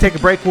 we're going to take a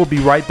break. We'll be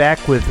right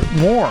back with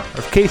more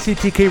of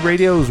KCTK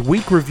Radio's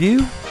Week Review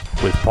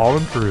with Paul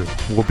and Drew.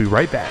 We'll be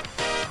right back.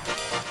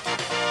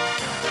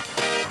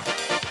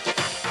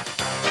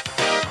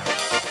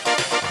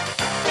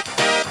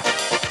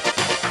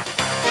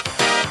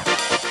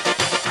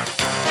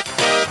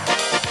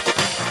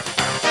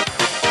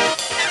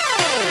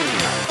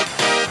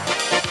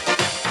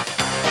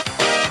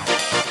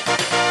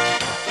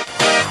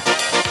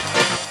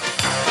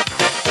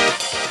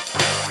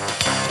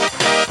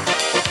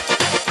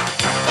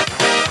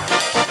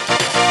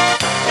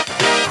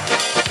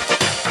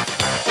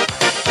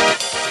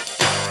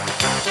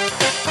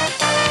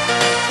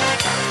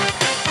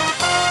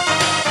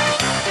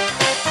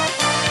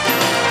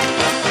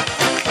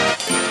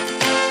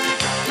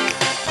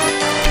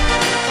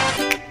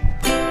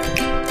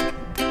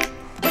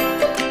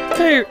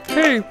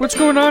 Hey, what's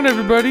going on,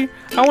 everybody?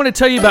 I want to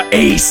tell you about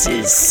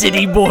Aces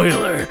City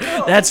Boiler.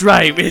 That's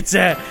right, it's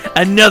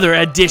another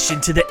addition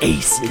to the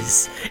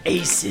Aces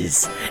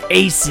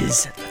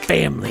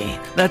family.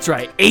 That's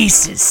right,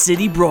 Aces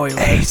City Broiler.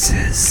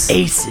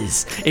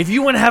 Aces. If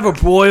you want to have a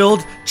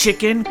broiled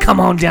chicken, come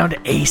on down to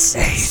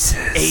Aces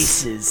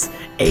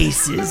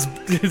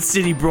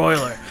City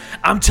Broiler.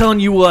 I'm telling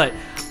you what,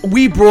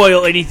 we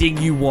broil anything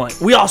you want.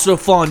 We also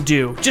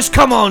fondue. Just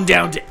come on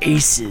down to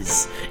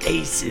Aces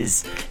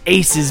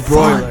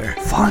Broiler.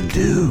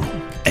 Fondue.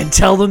 And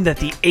tell them that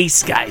the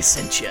Ace guy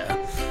sent you.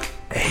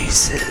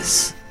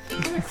 Aces.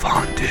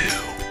 Fondue.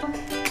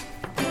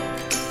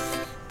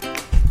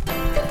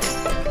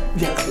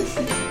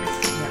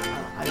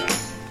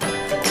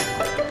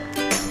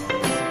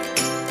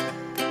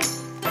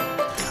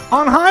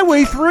 On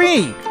Highway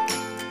 3.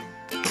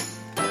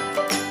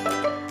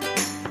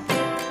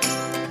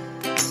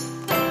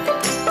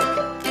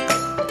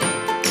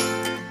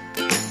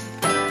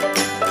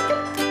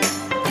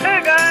 Hey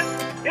guys,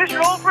 it's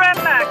your old friend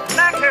Mac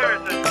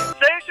Harrison,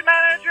 station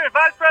manager and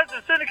vice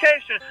president of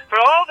syndication for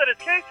all that is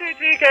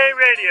KCTK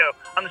Radio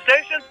on the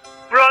station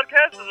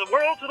broadcast of the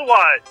world to the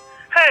wide.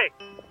 Hey,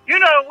 you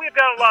know we've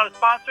got a lot of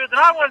sponsors, and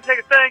I want to take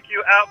a thank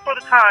you out for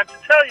the time to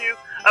tell you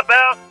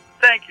about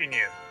thanking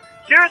you.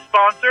 You're a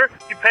sponsor,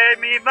 you pay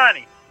me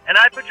money, and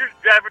I put your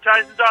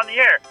advertisements on the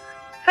air.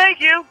 Thank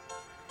you.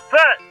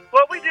 But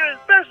what we do is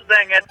a special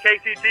thing at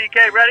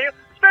KCTK Radio,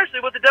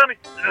 especially with the dummies,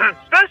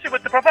 especially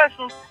with the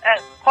professionals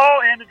at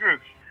Paul and the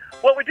Drews.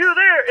 What we do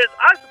there is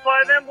I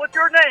supply them with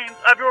your names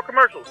of your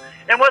commercials.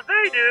 And what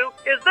they do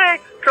is they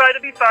try to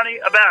be funny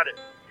about it.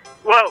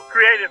 Whoa,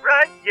 creative,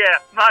 right? Yeah,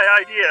 my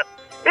idea.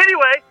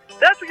 Anyway,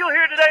 that's what you'll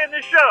hear today in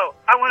this show.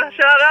 I want to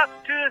shout out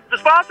to the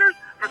sponsors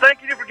for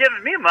thanking you for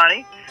giving me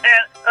money.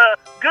 And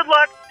good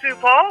luck to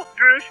Paul,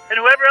 Drews, and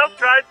whoever else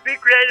tries to be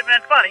creative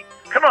and funny.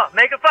 Come on,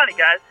 make it funny,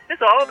 guys.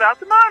 It's all about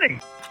the money.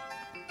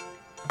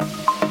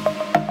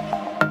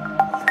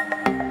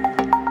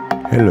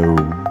 Hello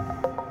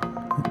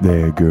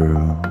there,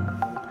 girl.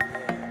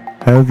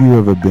 Have you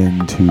ever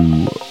been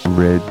to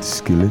Red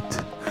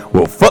Skillet?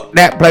 Well, fuck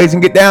that place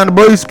and get down to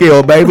Blue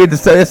Skillet, baby.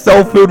 The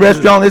soul food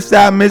restaurant this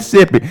side of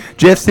Mississippi.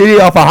 Jeff City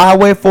off of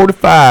Highway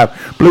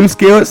 45. Blue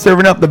Skillet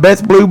serving up the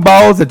best blue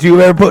balls that you've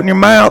ever put in your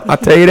mouth. I'll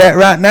tell you that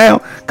right now.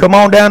 Come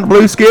on down to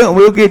Blue Skillet and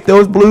we'll get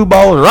those blue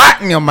balls right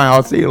in your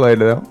mouth. See you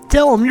later, though.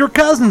 Tell them your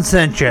cousin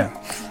sent you.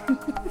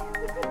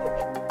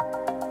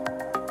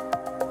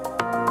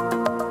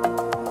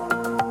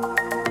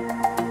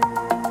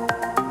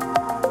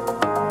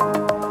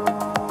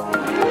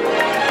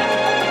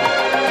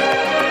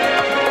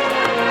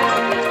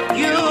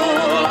 You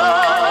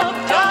love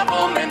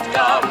double mint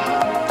gum.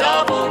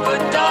 Double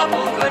good,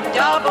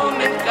 double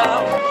mint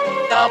gum.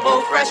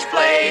 Double fresh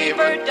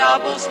flavor,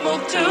 double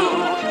smooth too.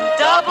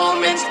 Double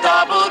mint,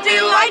 double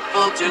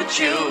delightful to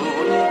chew.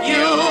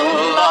 You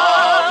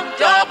love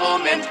double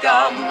mint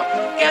gum.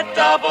 Get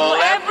double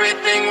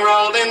everything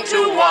rolled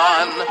into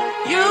one.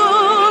 You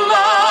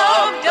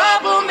love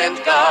double mint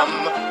gum.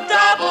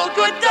 Double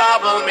good,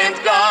 double mint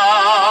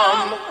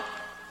gum.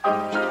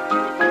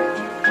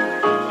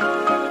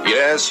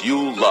 Yes,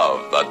 you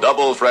love the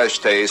double fresh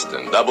taste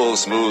and double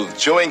smooth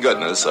chewing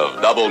goodness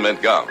of Double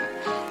Mint gum.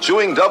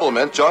 Chewing Double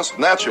Mint just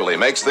naturally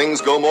makes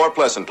things go more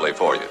pleasantly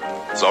for you.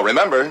 So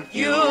remember,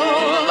 You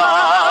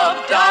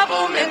love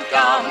double mint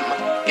gum.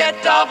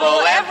 Get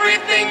double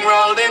everything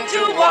rolled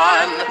into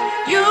one.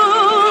 You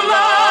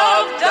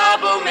love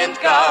double mint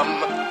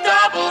gum.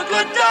 Double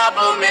good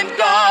double mint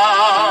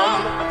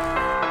gum.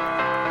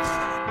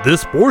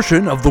 This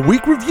portion of the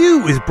Week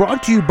Review is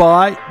brought to you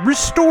by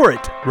Restore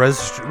It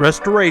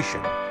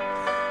Restoration.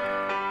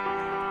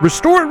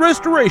 Restore It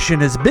Restoration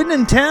has been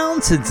in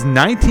town since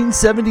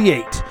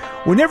 1978.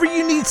 Whenever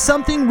you need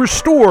something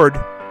restored,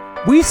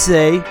 we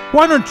say,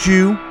 why don't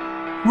you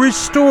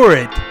restore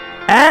it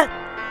at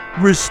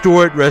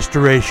Restore It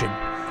Restoration.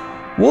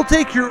 We'll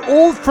take your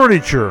old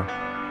furniture,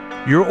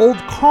 your old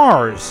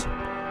cars,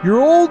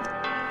 your old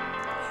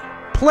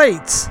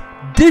plates,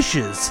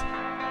 dishes,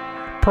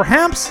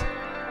 perhaps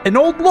an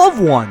old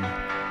loved one.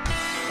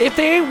 If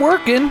they ain't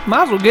working,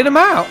 might as well get them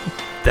out.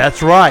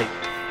 That's right.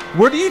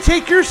 Where do you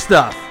take your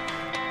stuff?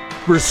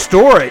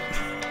 Restore it.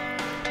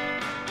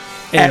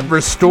 At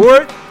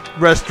Restore It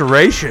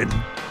Restoration.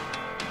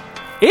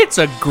 It's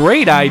a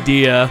great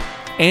idea,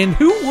 and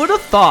who would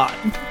have thought?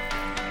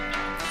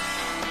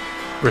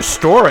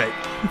 Restore it.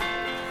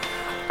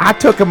 I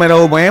took them an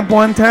old lamp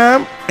one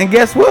time, and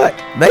guess what?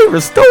 They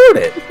restored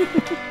it.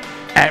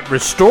 At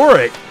Restore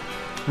It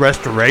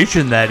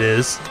Restoration, that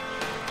is.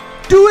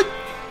 Do it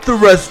the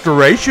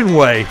restoration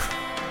way.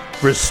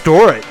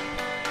 Restore It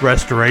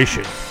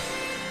Restoration.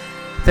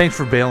 Thanks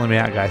for bailing me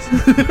out, guys.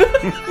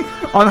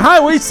 On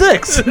Highway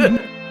 6.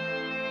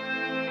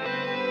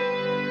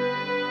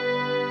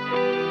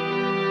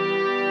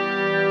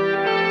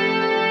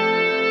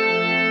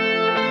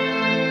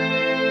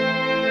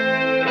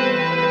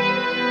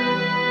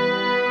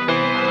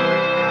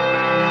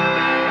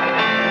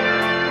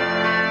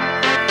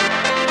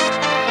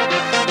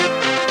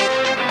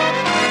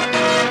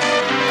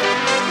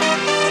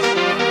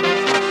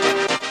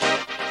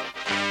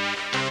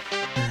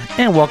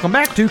 And welcome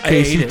back to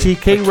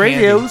KCTK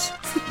Radio's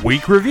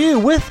Week Review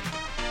with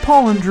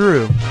Paul and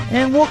Drew.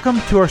 And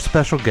welcome to our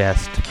special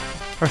guest.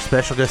 Our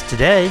special guest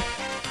today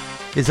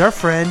is our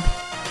friend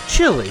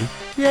Chili.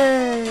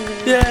 Yay!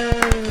 Yay!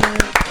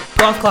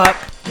 Golf clap.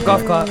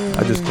 Golf clap.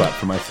 I just clapped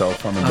for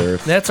myself. I'm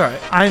embarrassed. That's all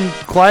right. I'm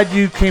glad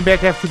you came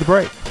back after the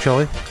break,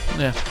 Chili.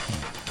 Yeah.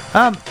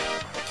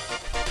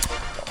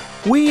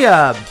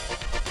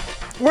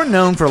 We're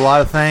known for a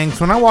lot of things.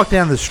 When I walk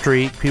down the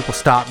street, people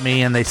stop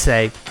me and they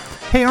say,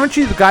 "Hey, aren't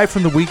you the guy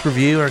from the Week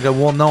Review?" And I go,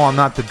 "Well, no, I'm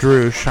not the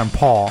Droosh. I'm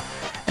Paul."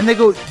 And they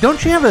go,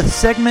 "Don't you have a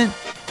segment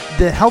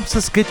that helps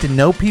us get to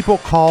know people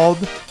called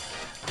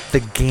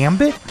The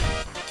Gambit?"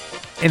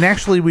 And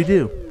actually, we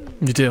do.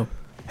 You do.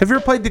 Have you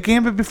ever played The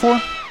Gambit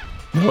before?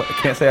 No, I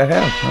can't say I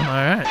have. All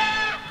right.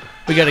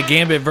 We got a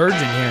Gambit virgin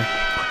here.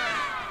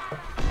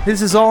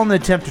 This is all in the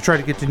attempt to try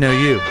to get to know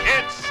you.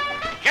 It's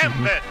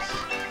Gambit.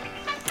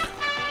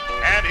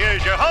 And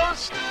here's your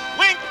host,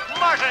 Wink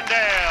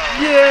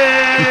Martindale.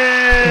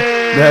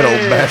 Yay! That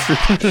old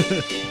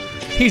bastard.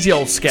 He's the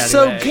old scatty.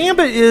 So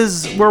Gambit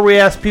is where we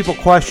ask people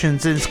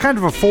questions, and it's kind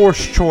of a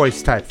forced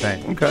choice type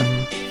thing.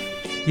 Okay.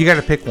 You got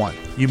to pick one.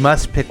 You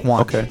must pick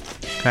one. Okay.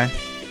 Okay.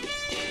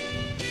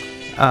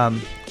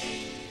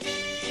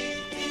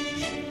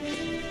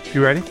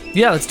 You ready?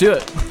 Yeah, let's do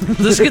it.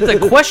 Let's get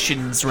the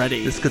questions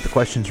ready. Let's get the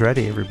questions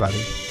ready,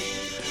 everybody.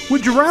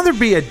 Would you rather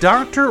be a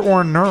doctor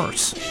or a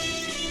nurse?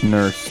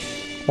 Nurse.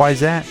 Why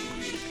is that?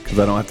 Because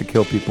I don't have to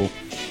kill people.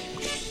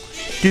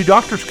 Do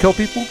doctors kill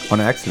people?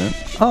 On accident.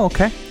 Oh,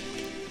 okay.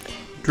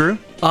 Drew?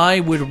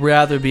 I would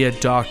rather be a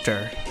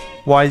doctor.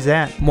 Why is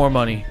that? More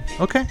money.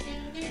 Okay.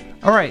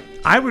 All right.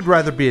 I would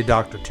rather be a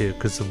doctor, too,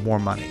 because of more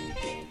money.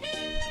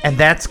 And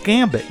that's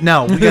Gambit.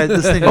 No, we got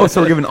this thing. Oh,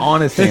 so we're giving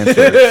honest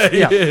answers.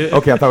 Yeah.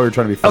 Okay, I thought we were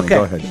trying to be funny. Okay.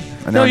 Go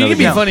ahead. No, you can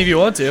be funny if you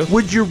want to.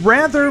 Would you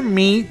rather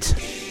meet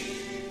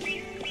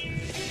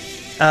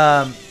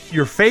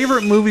your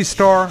favorite movie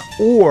star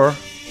or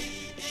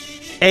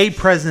a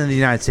president of the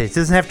United States? It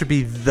doesn't have to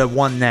be the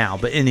one now,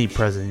 but any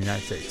president of the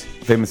United States.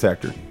 Famous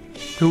actor.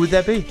 Who would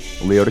that be?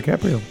 Leo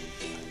DiCaprio.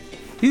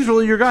 He's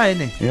really your guy,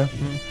 isn't he? Yeah.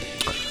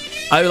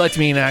 I would like to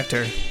be an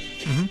actor.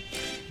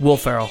 Will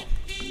Ferrell.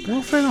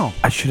 Will Ferrell.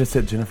 I should have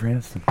said Jennifer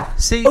Aniston.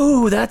 See?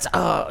 Oh, that's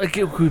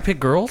can we pick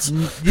girls?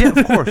 Yeah,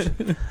 of course.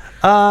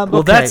 Well,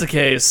 okay. that's the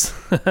case.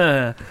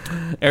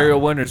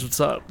 Ariel Winters, what's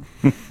up?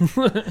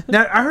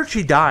 Now, I heard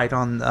she died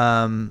on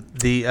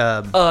the...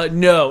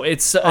 no,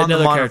 it's on another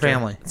the Modern character.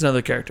 Family. It's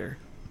another character.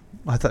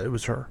 I thought it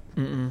was her.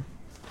 Mm-mm.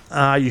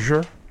 You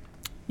sure?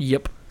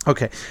 Yep.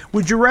 Okay.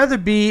 Would you rather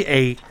be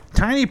a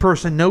tiny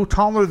person no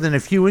taller than a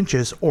few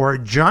inches or a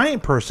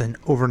giant person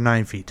over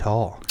 9 feet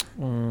tall?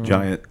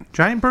 Giant.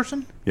 Giant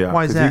person? Yeah.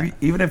 Why is 'cause that?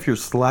 Even if you're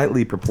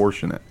slightly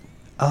proportionate.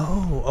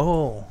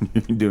 Oh.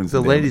 You're doing The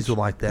some ladies damage.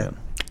 will like that.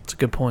 That's a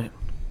good point.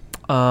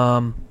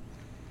 Yeah,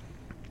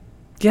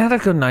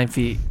 I'd go 9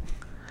 feet.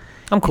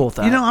 I'm cool with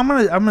that. You know, I'm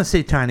gonna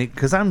say tiny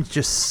because I'm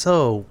just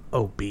so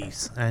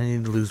obese. I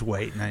need to lose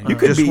weight. And You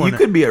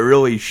could be a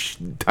really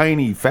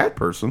tiny fat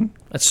person.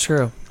 That's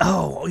true.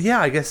 Oh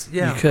yeah, I guess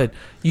yeah. You could.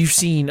 You've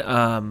seen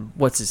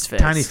what's his face?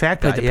 Tiny fat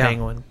guy, Played the yeah.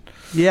 Penguin.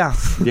 Yeah.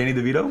 Danny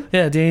DeVito?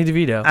 Yeah, Danny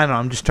DeVito. I don't know.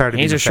 I'm just tired of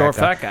He's being a short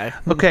fat guy.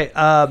 Okay.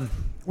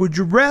 Would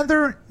you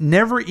rather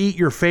never eat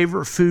your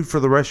favorite food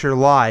for the rest of your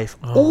life,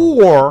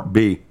 or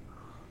B?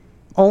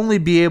 Only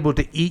be able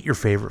to eat your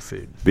favorite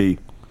food? B.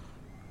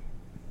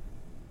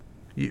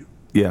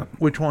 Yeah.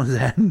 Which one is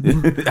that?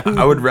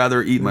 I would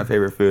rather eat my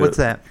favorite food. What's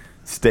that?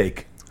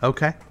 Steak.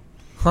 Okay.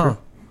 Huh.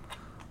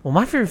 Well,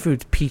 my favorite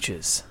food's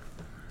peaches.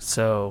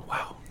 So,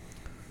 wow.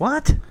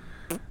 What?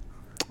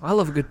 I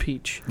love a good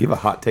peach. You have a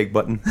hot take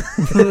button?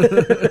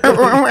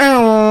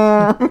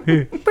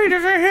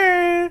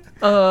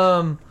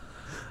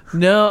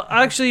 No,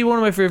 actually, one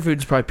of my favorite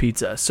foods is probably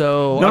pizza.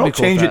 So No, I'll be don't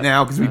cool change with it that.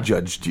 now because we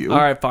judged you. All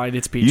right, fine.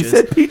 It's peaches. You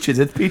said peaches.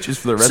 It's peaches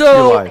for the rest so of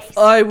your life.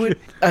 I would.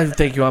 I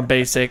thank you. I'm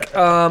basic.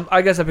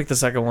 I guess I picked the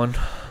second one.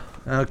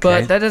 Okay.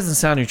 But that doesn't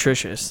sound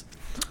nutritious.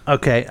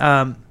 Okay.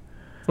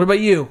 What about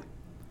you?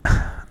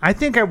 I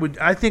think I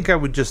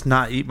would just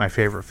not eat my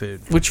favorite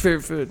food. Which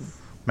favorite food?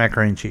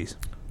 Macaroni and cheese.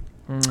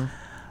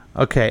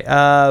 Okay.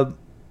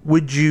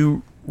 Would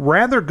you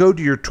rather go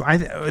to your... I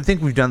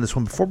think we've done this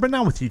one before, but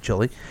not with you,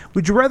 Chili.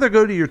 Would you rather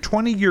go to your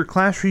 20-year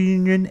class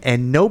reunion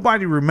and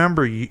nobody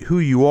remember who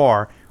you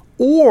are,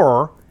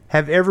 or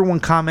have everyone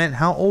comment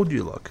how old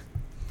you look?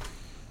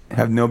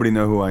 Have nobody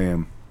know who I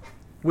am.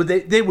 Would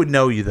they would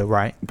know you, though,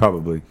 right?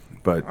 Probably,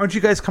 but... Aren't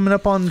you guys coming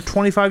up on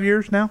 25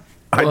 years now?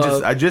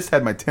 I just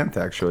had my 10th,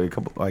 actually, a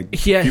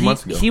few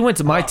months ago. He went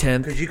to my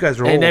 10th. Because you guys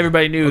are and old.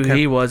 everybody knew who Okay.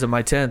 he was at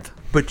my 10th.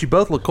 But you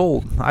both look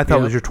old. I thought it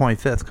Yeah. was your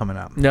 25th coming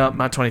up. No,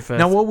 not 25th.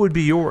 Now, what would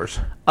be yours?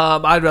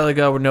 I'd rather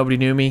go where nobody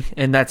knew me,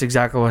 and that's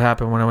exactly what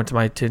happened when I went to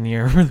my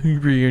 10-year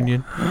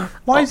reunion.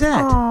 Why is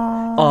that?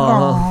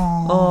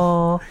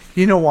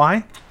 You know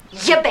why?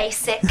 You're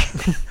basic.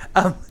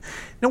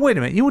 No, wait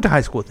a minute. You went to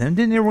high school with him.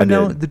 Didn't everyone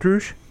know the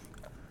Droosh?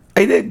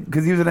 I did,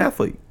 because he was an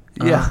athlete.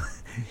 Yeah.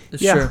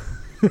 It's Yeah. true.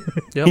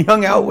 Yep. He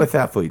hung out with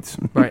athletes.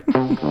 Right.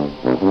 That's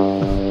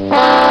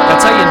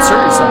how you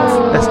insert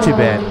yourself. That's too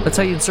bad. That's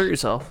how you insert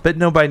yourself. But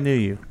nobody knew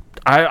you.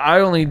 I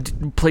only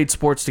played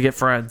sports to get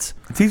friends.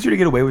 It's easier to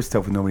get away with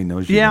stuff when nobody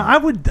knows you. Yeah,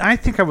 I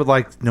think I would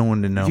like no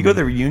one to know If you go me. to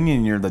the reunion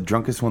and you're the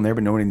drunkest one there,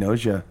 but nobody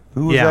knows you,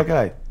 who was that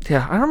guy?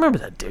 Yeah, I remember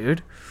that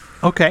dude.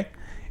 Okay.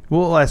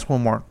 We'll ask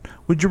one more.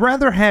 Would you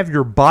rather have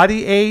your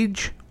body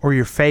age or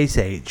your face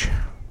age?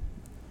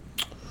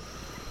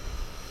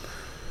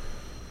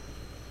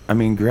 I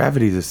mean,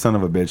 gravity's a son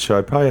of a bitch, so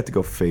I'd probably have to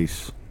go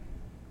face.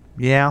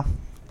 Yeah.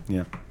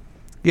 Yeah.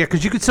 Yeah,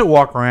 because you could still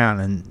walk around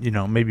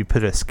and, maybe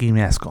put a ski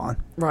mask on.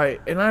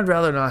 Right, and I'd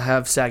rather not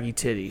have saggy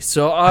titties,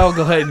 so I'll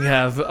go ahead and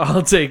have.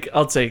 I'll take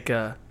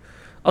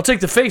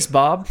the face,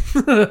 Bob.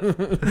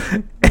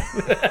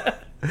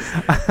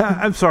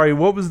 I'm sorry,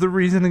 what was the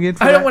reason again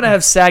for I don't that? want to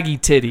have saggy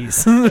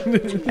titties.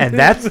 And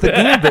that's the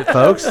gambit,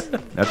 folks.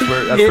 That's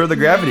where the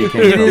gravity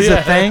came It from. is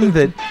a thing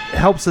that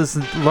helps us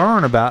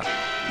learn about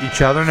each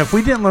other, and if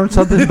we didn't learn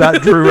something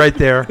about Drew right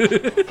there,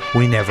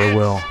 we never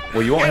will.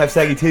 Well, you won't have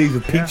saggy titties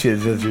with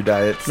peaches as your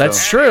diet. So.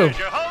 That's true.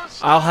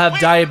 I'll have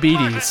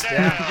diabetes.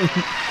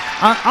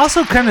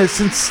 Also, kind of,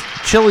 since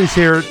Chili's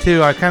here,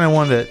 too, I kind of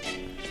wanted to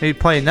maybe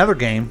play another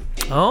game.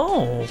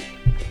 Oh.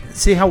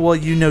 See how well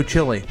you know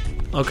Chili.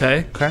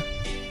 Okay. Okay.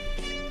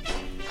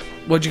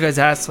 What'd you guys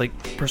ask? Like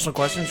personal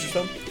questions or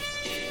something?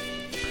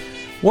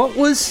 What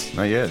was...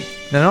 Not yet.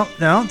 No,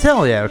 don't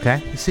tell yet,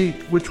 okay? See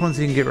which ones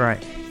you can get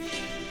right.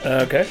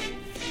 Okay.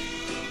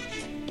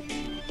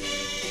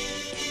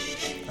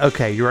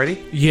 Okay, you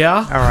ready?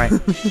 Yeah. All right.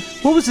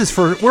 Where was his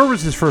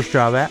first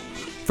job at?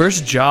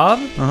 First job?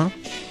 Uh-huh.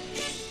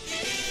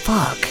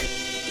 Fuck.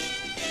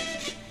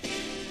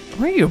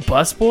 Were you a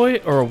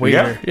busboy or a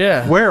waiter?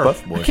 Yeah. Where? I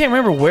can't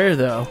remember where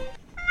though.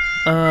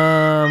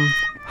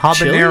 Habaneros.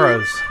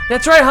 Chili?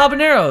 That's right,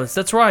 habaneros.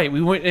 That's right.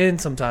 We went in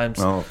sometimes.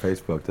 Oh,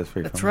 Facebook. That's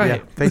pretty That's fun.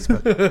 right. Yeah,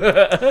 Facebook.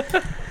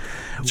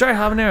 That's right,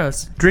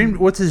 habaneros.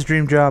 What's his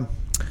dream job?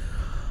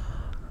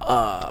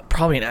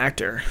 Probably an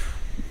actor.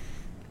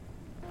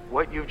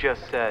 What you've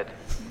just said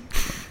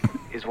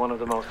is one of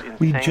the most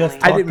insanely... We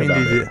just I didn't mean to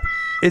do that.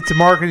 It's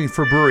marketing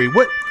for brewery.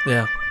 What?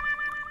 Yeah.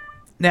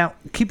 Now,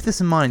 keep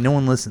this in mind. No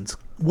one listens.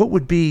 What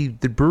would be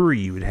the brewery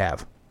you would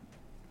have?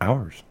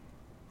 Ours.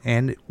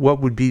 And what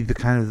would be the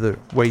kind of the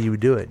way you would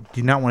do it? Do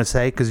you not want to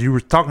say? Because you were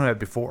talking about it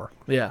before.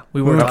 Yeah,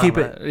 we We were would talking keep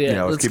about it.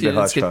 Yeah, let's keep it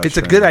hush-hush. It's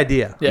a good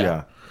idea.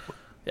 Yeah.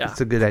 Yeah.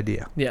 It's a good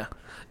idea. Yeah.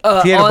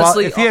 If you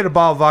Honestly, had a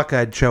bottle of vodka,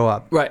 I'd show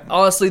up. right.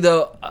 Honestly,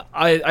 though,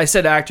 I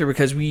said actor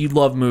because we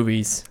love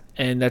movies,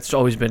 and that's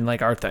always been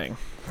like our thing.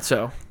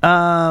 So,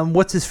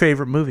 What's his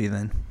favorite movie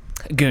then?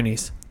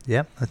 Goonies.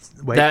 Yep.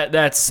 Wait.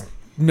 That's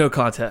no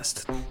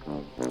contest.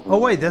 Oh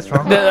wait, that's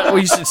wrong. Are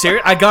you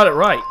serious? I got it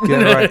right.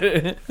 Get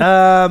it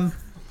right.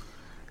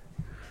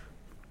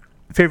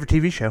 Favorite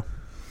TV show?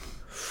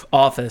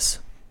 Office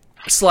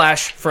 /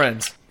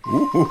 Friends.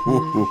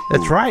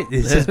 That's right.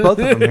 It says both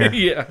of them here.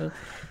 Yeah.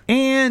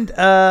 And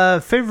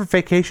favorite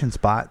vacation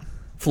spot?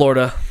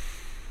 Florida.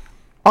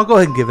 I'll go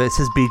ahead and give it. It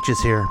says beaches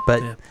here,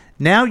 but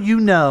now you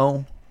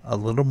know a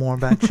little more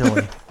about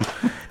Chili.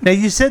 Now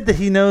you said that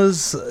he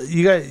knows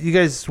you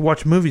guys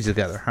watch movies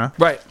together, huh?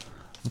 Right.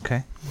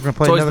 Okay. We're gonna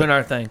play It's always another. been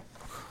our thing.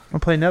 I'm gonna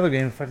play another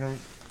game if I can.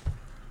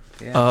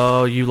 Yeah.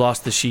 Oh, you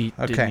lost the sheet,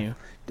 Okay. didn't you?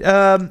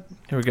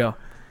 Here we go.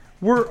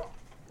 We're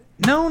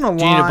known a lot.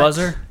 Do you need a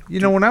buzzer? You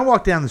know, when I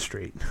walk down the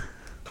street,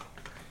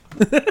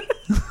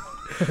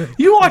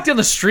 You walk down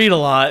the street a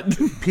lot.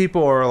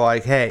 people are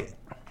like, "Hey,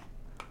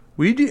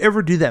 will you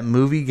ever do that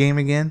movie game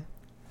again?"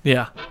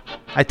 Yeah.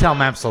 I tell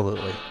them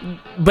absolutely.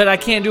 But I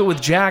can't do it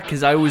with Jack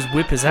because I always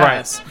whip his Right.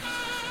 ass.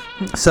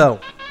 So,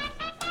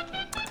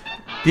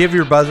 do you have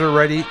your buzzer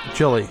ready?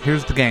 Chili,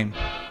 here's the game.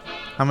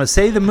 I'm going to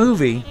say the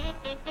movie,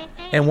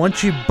 and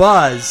once you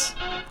buzz,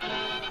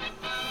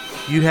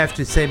 You have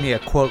to say me a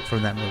quote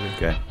from that movie.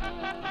 Okay.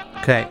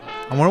 Okay.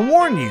 I want to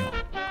warn you.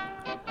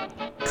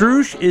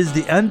 Droosh is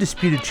the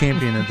undisputed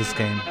champion of this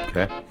game.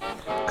 Okay.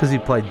 Because he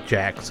played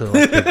Jack, so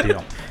that's a big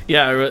deal.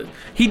 Yeah,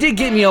 he did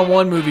get me on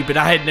one movie, but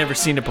I had never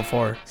seen it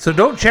before. So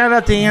don't shout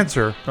out the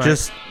answer. Right.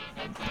 Just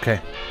okay.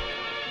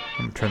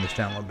 I'm gonna turn this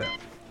down a little bit.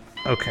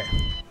 Okay.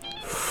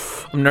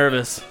 I'm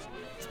nervous.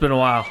 It's been a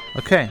while.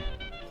 Okay.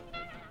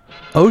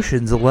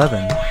 Ocean's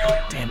 11.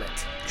 Damn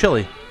it.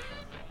 Chili.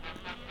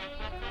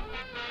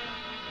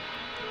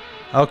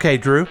 Okay,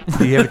 Drew.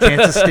 Do you have a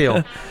chance to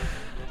steal?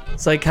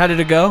 It's like, how did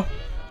it go?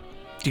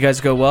 Did you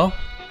guys go well?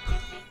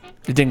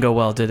 It didn't go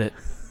well, did it?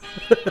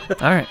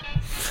 All right.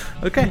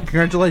 Okay.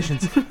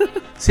 Congratulations.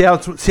 see how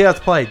it's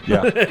played.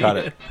 Yeah, got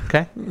it.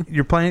 Okay.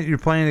 You're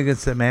playing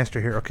against the master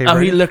here. Okay. Oh,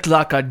 ready? he looked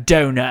like a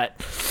donut.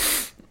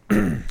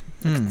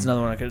 That's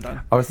another one I could have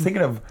done. I was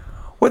thinking of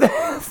where the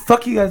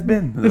fuck you guys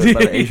been?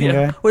 The Asian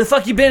guy. Where the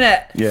fuck you been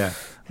at? Yeah.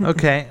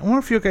 Okay. I wonder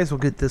if you guys will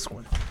get this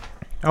one.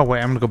 Oh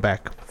wait, I'm gonna go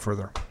back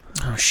further.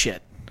 Oh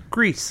shit.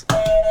 Grease.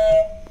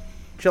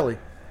 Chili.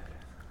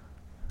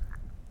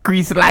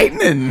 Grease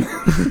lightning.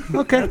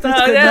 Okay. That's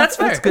good yeah, enough. that's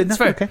fair. That's good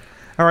That's enough. fair. Okay.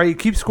 All right. You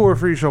keep score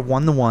for yourself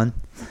 1-1.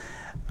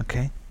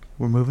 Okay.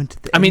 We're moving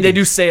to the. I mean, they 80s.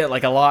 do say it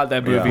like a lot in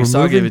that movie, We're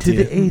so I'll give moving it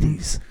to to you. the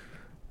 80s.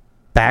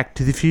 Back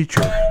to the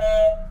Future.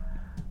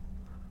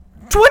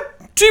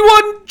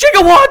 21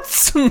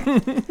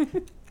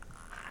 gigawatts.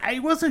 I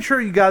wasn't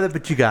sure you got it,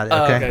 but you got it.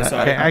 Oh, Okay. okay,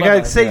 sorry. I My gotta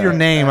bad. say your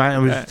name. I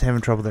was just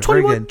having trouble there.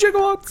 Very 21 good.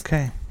 gigawatts.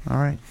 Okay. All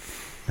right.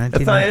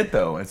 That's not it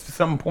though. It's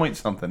some point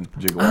something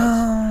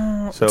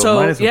gigawatts. So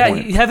minus a yeah,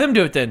 point. have him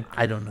do it then.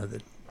 I don't know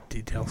the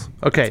details.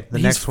 Okay. The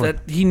next one.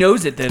 He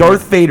knows it then.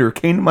 Darth Vader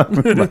came to my.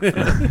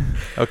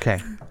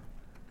 Okay.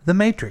 The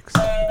Matrix.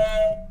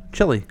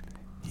 Chili.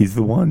 He's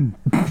the one.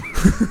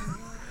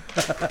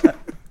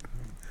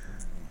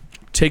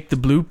 Take the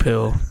blue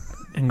pill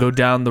and go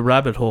down the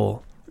rabbit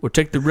hole, or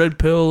take the red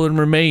pill and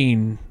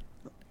remain.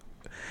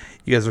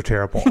 You guys are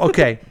terrible.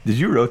 Okay. Did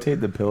you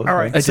rotate the pillows? All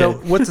right. I So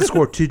did. what's the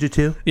score?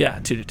 2-2. Yeah,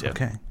 2-2.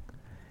 Okay.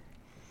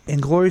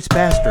 Inglourious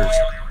Bastards.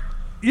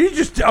 You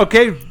just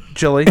okay,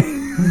 Chili.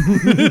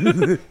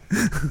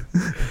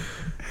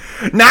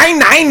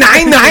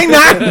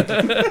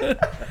 99999.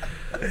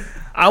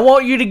 I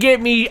want you to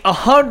get me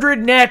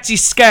 100 Nazi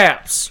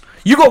scalps.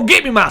 You gonna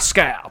get me my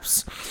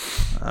scalps?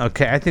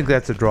 Okay, I think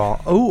that's a draw.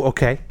 Oh,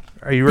 okay.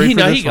 Are you ready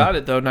for this He got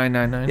it though.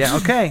 999. Yeah.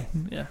 Okay.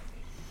 Yeah.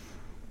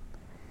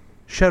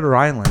 Shutter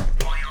Island.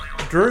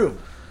 Drew.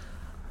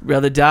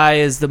 Rather die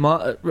as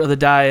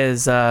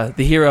the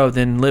hero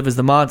than live as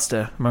the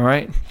monster. Am I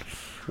right?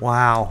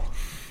 Wow.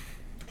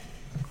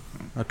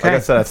 Okay. Like I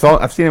said,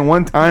 I've seen it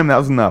one time. That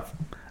was enough.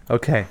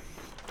 Okay.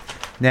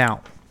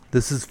 Now,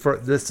 this is for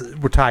this.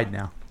 We're tied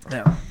now.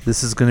 Yeah.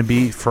 This is going to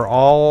be for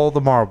all the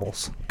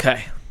marbles.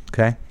 Okay.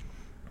 Okay.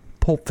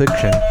 Pulp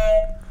Fiction.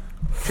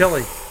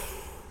 Chili.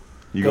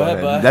 You Go go ahead,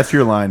 ahead. bud. That's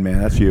your line, man.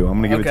 That's you.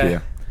 I'm gonna give it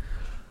to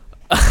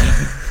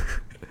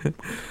you.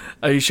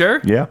 Are you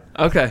sure? Yeah.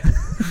 Okay.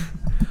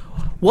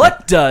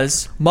 What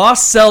does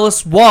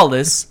Marcellus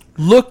Wallace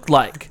look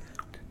like?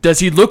 Does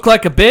he look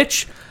like a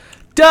bitch?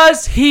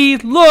 Does he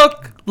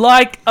look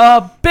like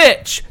a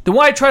bitch? Then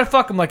why you try to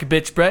fuck him like a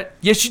bitch, Brett?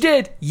 Yes, you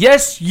did.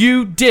 Yes,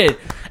 you did.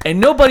 And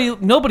nobody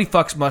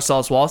fucks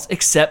Marcellus Wallace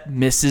except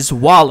Mrs.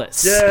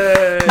 Wallace.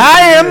 Yay.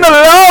 I am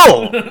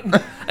the law.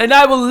 And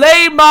I will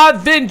lay my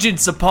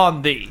vengeance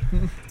upon thee.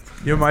 You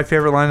know what my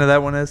favorite line of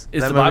that one is?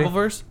 Is that the movie? Bible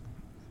verse?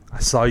 I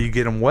saw you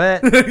get them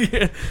wet.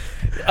 Yeah.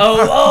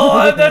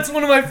 Oh, that's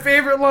one of my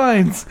favorite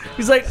lines.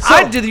 He's like,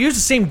 I did use the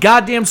same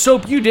goddamn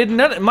soap you did,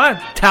 and my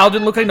towel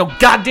didn't look like no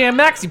goddamn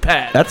maxi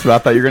pad. That's what I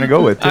thought you were gonna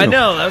go with. Too. I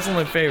know, that was one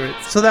of my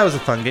favorites. So that was a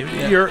fun game.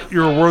 Yeah.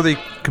 You're a worthy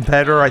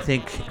competitor. I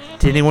think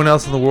to anyone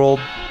else in the world,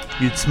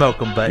 you'd smoke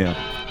them. But Yeah.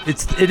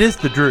 it is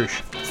the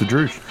Droosh. It's the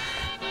Droosh.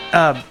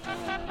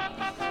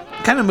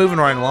 Kind of moving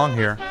right along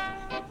here.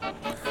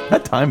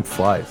 That time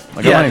flies.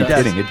 Like Yeah, I'm it not does.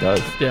 even kidding. It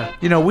does. Yeah.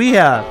 You know,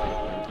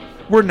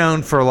 we're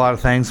known for a lot of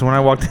things. When I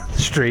walk down the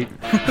street,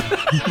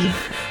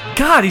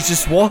 God, he's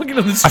just walking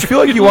on the I street. feel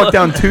like you walk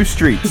down two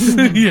streets.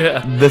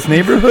 Yeah. This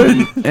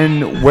neighborhood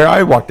and where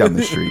I walk down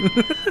the street.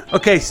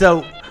 okay,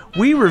 so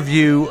we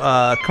review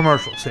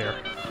commercials here,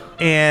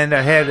 and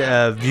I had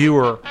a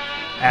viewer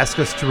ask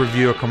us to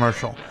review a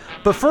commercial.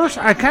 But first,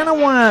 I kind of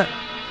want to.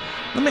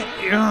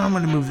 I'm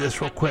going to move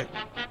this real quick.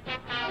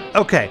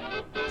 Okay.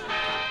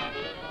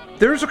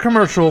 There's a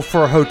commercial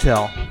for a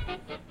hotel.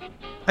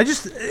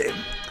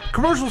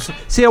 Commercials.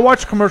 See, I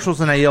watch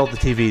commercials and I yell at the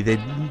TV. They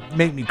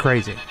make me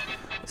crazy.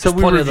 So There's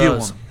we plenty of review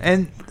those. them,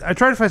 and I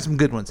try to find some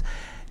good ones.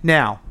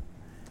 Now,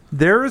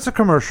 there is a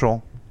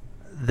commercial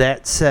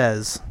that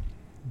says,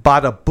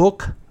 "Bada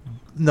book,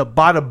 no,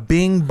 bada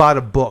bing,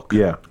 bada book."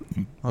 Yeah.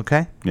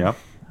 Okay. Yeah.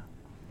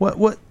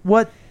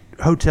 What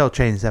hotel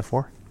chain is that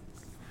for?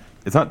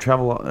 It's not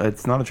travel.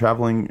 It's not a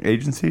traveling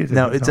agency.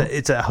 No,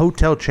 it's a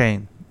hotel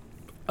chain.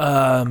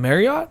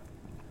 Marriott?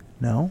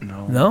 No.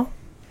 No?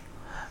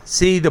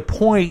 See, the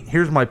point.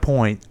 Here's my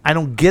point. I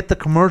don't get the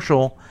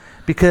commercial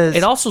because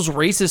it also is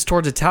racist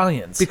towards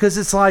Italians. Because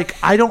it's like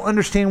I don't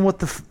understand what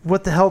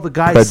the hell the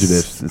guy's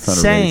Prejudice. It's not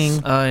saying. a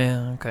race. Oh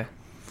yeah, okay.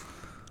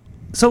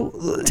 So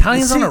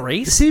Italians aren't a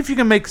race? See if you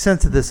can make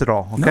sense of this at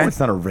all. Okay? No, it's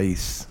not a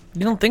race.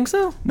 You don't think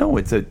so? No,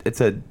 it's a.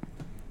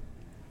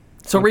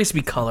 So race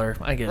be color.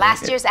 I get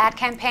Last it. year's ad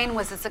campaign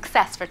was a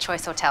success for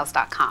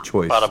ChoiceHotels.com.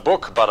 Choice. Bada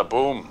book, bada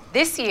boom.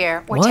 This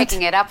year, we're What?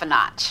 taking it up a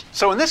notch.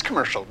 So in this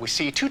commercial, we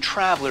see two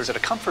travelers at a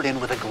Comfort Inn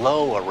with a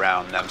glow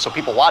around them. So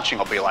people watching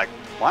will be like,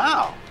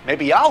 wow,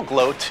 maybe I'll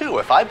glow too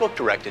if I book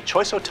direct at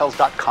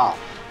ChoiceHotels.com.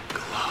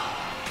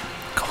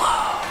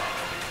 Glow.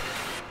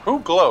 Who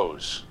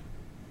glows?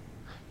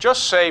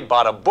 Just say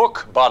bada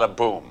book, bada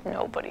boom.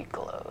 Nobody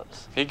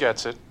glows. He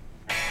gets it.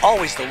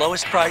 Always the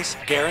lowest price,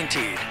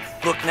 guaranteed.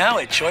 Book now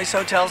at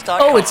choicehotels.com.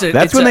 Oh, it's a.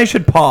 That's it's when a- they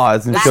should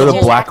pause and show the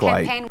black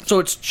light. So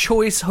it's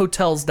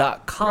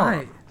choicehotels.com.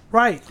 Right.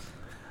 Right.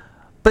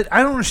 But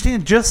I don't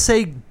understand. Just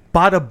say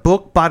bada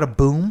book, bada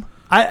boom.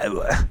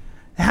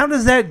 How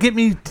does that get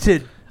me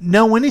to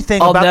know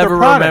anything I'll about never their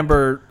product?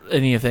 remember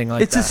anything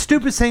like It's that. the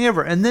stupidest thing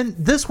ever. And then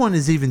this one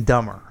is even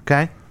dumber.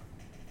 Okay.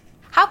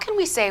 How can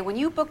we say when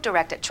you book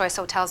direct at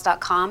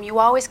ChoiceHotels.com, you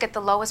always get the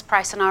lowest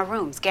price in our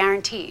rooms,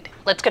 guaranteed?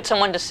 Let's get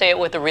someone to say it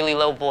with a really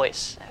low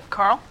voice.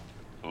 Carl?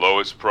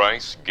 Lowest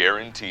price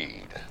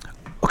guaranteed.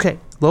 Okay.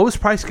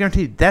 Lowest price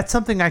guaranteed. That's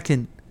something I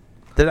can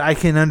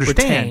understand.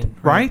 Retain,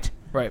 Right.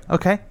 Right.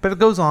 Okay. But it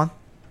goes on.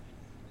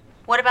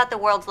 What about the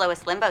world's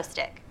lowest limbo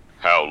stick?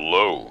 How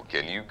low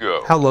can you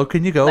go? How low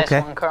can you go?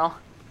 Okay. Carl.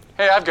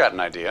 Hey, I've got an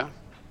idea.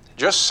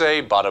 Just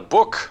say bada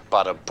book,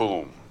 bada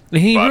boom.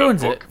 He Bada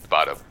ruins book, it.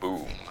 bada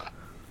boom.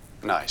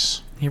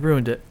 Nice. He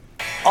ruined it.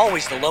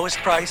 Always the lowest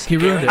price, He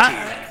ruined it.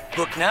 guaranteed.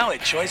 Book now at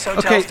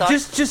choicehotels.com. Okay,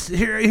 just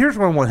here's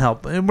where I want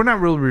help, and we're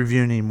not really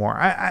reviewing anymore.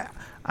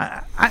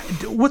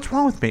 What's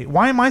wrong with me?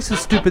 Why am I so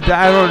stupid that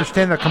I don't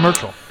understand that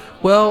commercial?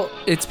 Well,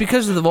 it's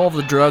because of all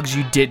the drugs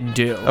you didn't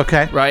do.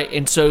 Okay. Right?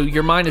 And so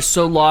your mind is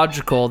so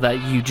logical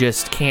that you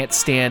just can't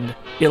stand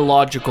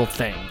illogical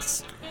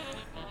things.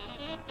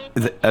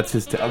 That's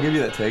his. I'll give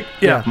you that take.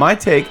 Yeah. My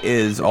take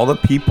is all the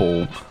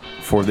people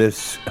for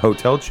this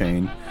hotel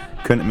chain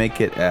couldn't make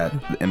it at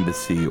the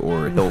Embassy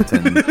or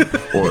Hilton,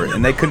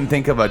 and they couldn't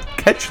think of a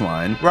catch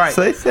line. Right.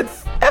 So they said,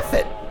 "F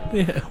it."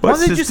 Yeah. Why don't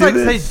they just like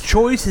do say this.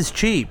 choice is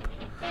cheap?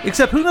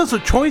 Except who knows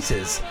what choice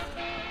is?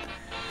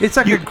 It's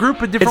like a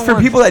group of different. It's for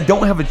ones. people that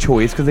don't have a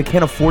choice because they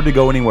can't afford to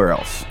go anywhere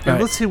else. Here,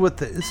 let's see what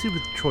the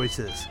choice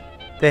is.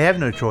 They have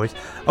no choice.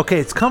 Okay,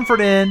 it's Comfort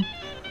Inn,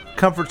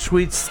 Comfort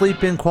Suites,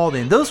 Sleep Inn, Quality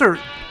Inn. Those are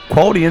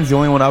Quality Inn's the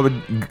only one I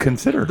would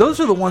consider. those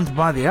are the ones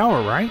by the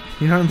hour, right?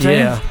 You know what I'm saying?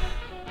 Yeah.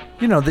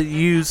 You know that you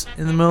use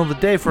in the middle of the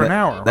day for an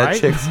hour, That right?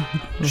 chick's,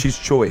 she's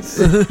choice.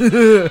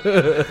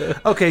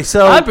 Okay,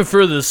 so I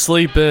prefer the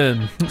sleep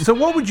in. So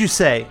what would you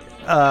say?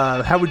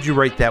 How would you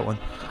rate that one?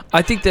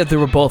 I think that they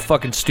were both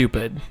fucking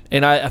stupid.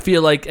 And I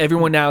feel like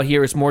everyone now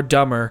here is more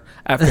dumber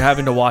after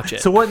having to watch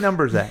it. So what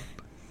number is that?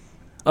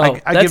 Oh,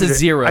 I that's give a it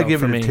zero I give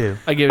for it me. a 2.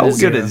 I give it I a will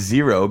give zero. it a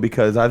 0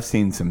 because I've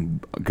seen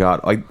some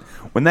like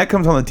when that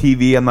comes on the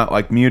TV, I'm not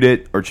like mute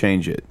it or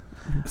change it.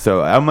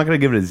 So I'm not gonna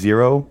give it a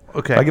 0.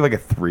 Okay. I give like a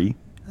 3.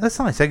 That's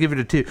nice. I give it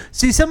a 2.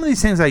 See, some of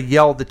these things I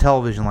yell at the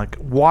television, like,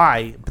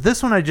 why? But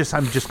this one, I'm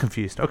just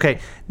confused. Okay,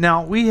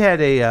 now, we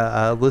had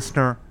a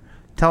listener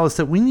tell us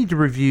that we need to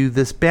review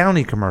this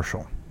Bounty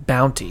commercial.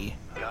 Bounty.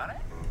 Got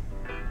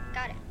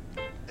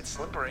it? It's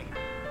slippery.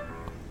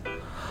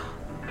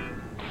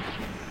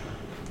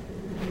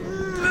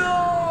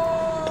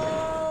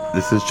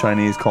 This is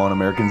Chinese calling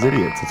Americans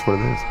idiots. That's what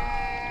it is.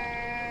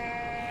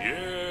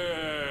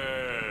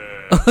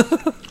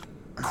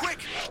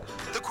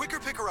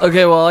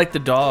 Okay, well, I like the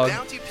dog.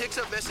 Bounty picks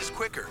up messes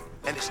quicker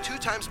and is 2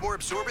 times more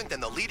absorbent than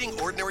the leading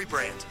ordinary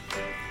brand.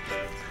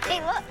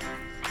 Hey, look.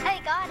 I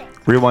got it.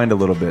 Rewind a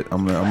little bit.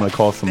 I'm gonna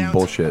call some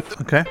bullshit.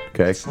 Okay.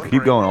 Okay.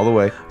 Keep going all the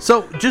way.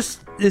 So,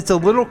 it's a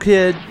little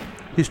kid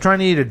who's trying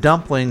to eat a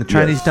dumpling, a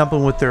Chinese Yes.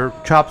 dumpling with their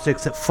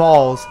chopsticks. It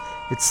falls,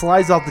 it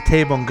slides off the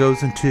table and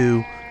goes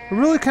into a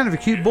really kind of a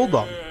cute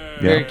bulldog.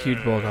 Very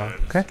cute bulldog.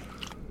 Okay.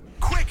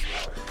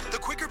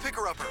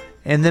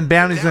 And then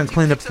Bounty's going to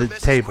clean up the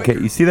table. Okay,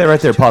 you see that right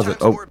there? Pause it.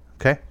 Oh,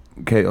 okay.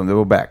 Okay, I'll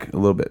go back a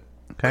little bit.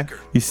 Okay. Do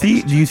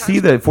you see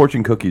the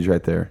fortune cookies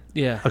right there?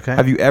 Yeah. Okay.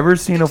 Have you ever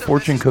seen a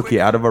fortune cookie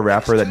out of a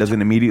wrapper that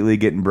doesn't immediately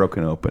get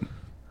broken open?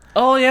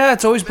 Oh, yeah,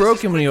 it's always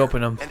broken when you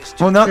open them.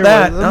 Well, not Here,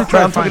 that. let me Not try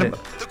that. and find I'm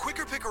talking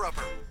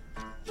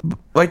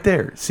right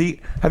there.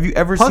 See, have you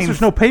ever Plus, seen?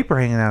 there's no paper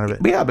hanging out of it.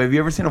 Yeah, but have you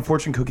ever seen a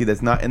fortune cookie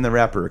that's not in the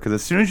wrapper? Because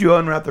as soon as you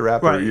unwrap the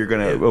wrapper, Right. you're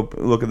gonna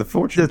look at the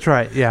fortune. That's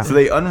right, yeah. So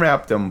they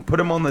unwrapped them, put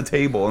them on the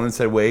table, and then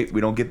said, "Wait, we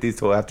don't get these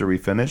till after we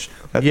finish."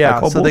 That's Yeah,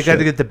 called so they got to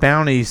bullshit. get the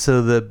Bounty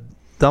so the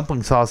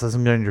dumpling sauce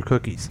doesn't go in your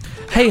cookies.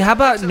 Hey, how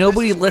about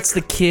nobody lets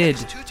the kid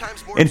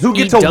And who eat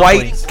gets a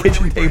dumplings? white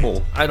kitchen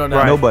table? I don't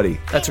know. Nobody.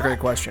 That's a great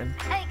question.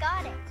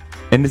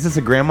 And is this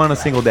a grandma and a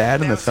single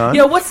dad and a son?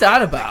 Yeah, what's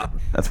that about?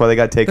 That's why they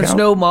got taken There's out.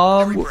 no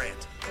mom.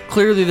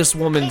 Clearly, this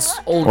woman's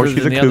older Or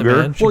she's than a the other cougar.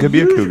 man. She could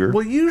be a cougar.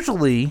 Well,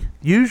 usually,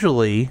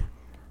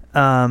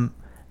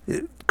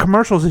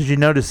 commercials, as you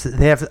notice,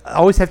 they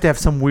always have to have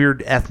some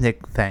weird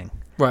ethnic thing.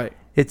 Right.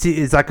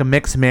 It's like a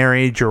mixed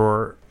marriage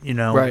or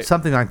Right.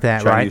 something like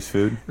that. Chinese right?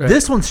 food. Right.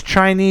 This one's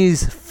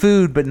Chinese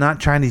food, but not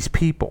Chinese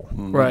people.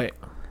 Right.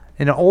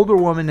 And an older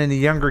woman and a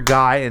younger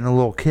guy and a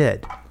little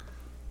kid.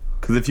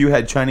 Because if you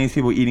had Chinese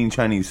people eating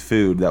Chinese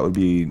food, that would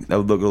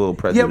look a little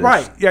prejudiced. Yeah,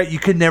 right. Yeah, you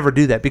could never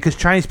do that because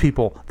Chinese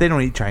people, they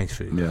don't eat Chinese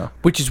food. Yeah.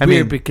 Which is I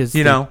weird mean, because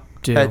you they know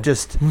do.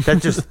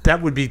 that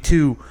would be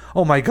too.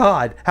 Oh my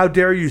God! How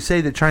dare you say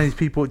that Chinese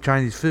people eat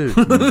Chinese food?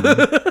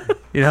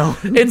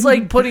 It's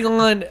like putting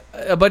on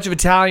a bunch of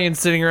Italians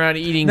sitting around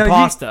eating No,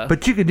 pasta.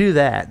 but you could do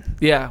that.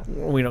 Yeah,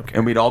 we don't care.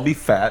 And we'd all be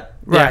fat.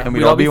 Right. And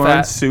we'd all be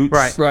wearing suits.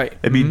 Right. Right.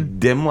 It'd be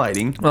dim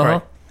lighting. Uh-huh.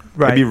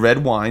 Right. It'd be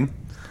red wine.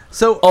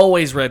 So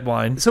always red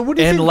wine. So what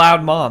do you and think,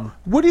 loud mom.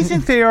 What do you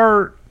think they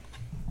are?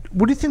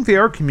 What do you think they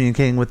are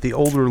communicating with the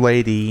older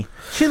lady?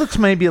 She looks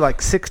maybe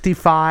like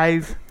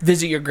 65.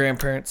 Visit your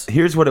grandparents.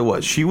 Here's what it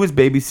was. She was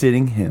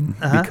babysitting him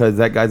Uh-huh. because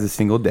that guy's a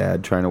single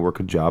dad trying to work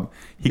a job.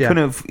 He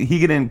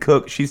couldn't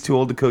cook. She's too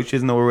old to cook. She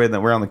doesn't know where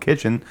we're on the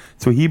kitchen.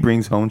 So he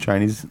brings home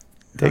Chinese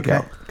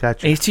takeout.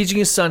 Gotcha. And he's teaching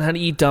his son how to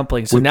eat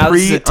dumplings. So With now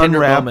this is a tender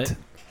pre-unwrapped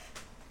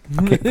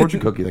moment. fortune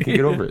cookies. I can't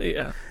get over it.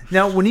 Yeah.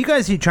 Now, when you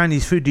guys eat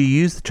Chinese food, do you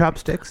use the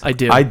chopsticks? I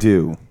do. I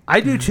do. I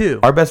do too.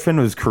 Our best friend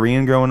was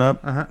Korean growing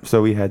up,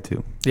 so we had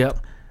to. Yep.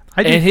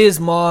 I do. And his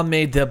mom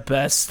made the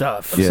best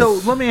stuff. Yes. So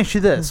let me ask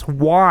you this: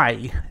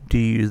 why do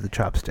you use the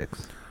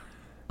chopsticks?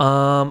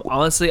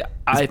 Honestly,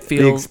 I The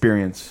feel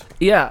experience.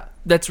 Yeah,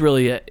 that's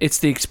really it. It's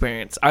the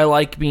experience. I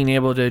like being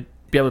able to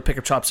pick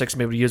up chopsticks and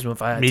be able to use them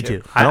if I had Me to.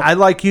 too. I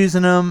like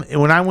using them.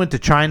 When I went to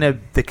China,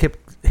 they kept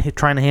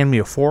trying to hand me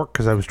a fork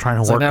because I was trying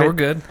to So work now it. we're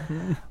good.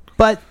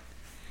 But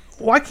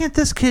why can't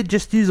this kid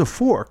just use a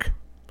fork?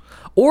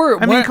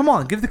 Or I mean, come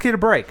on, give the kid a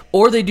break.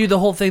 Or they do the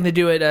whole thing they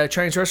do at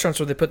Chinese restaurants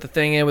where they put the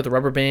thing in with a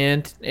rubber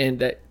band and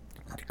that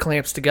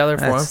clamps together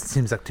for That them.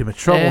 seems like too much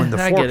trouble. And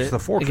I get it. the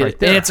fork's I get right it.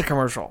 there. And it's a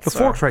commercial. The so.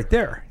 fork's right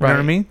there. You know what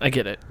I mean? I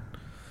get it.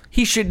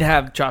 He shouldn't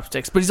have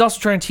chopsticks, but he's also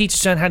trying to teach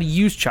his son how to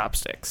use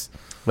chopsticks.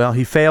 Well,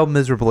 he failed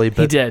miserably.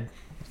 But He did.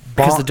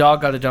 Because the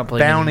dog got a dumpling.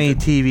 Bounty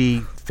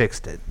TV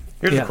fixed it.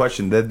 Here's the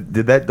question: Did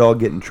that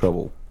dog get in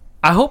trouble?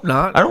 I hope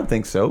not. I don't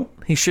think so.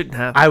 He shouldn't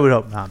have. I would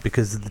hope not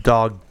because the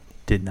dog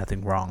did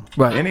nothing wrong.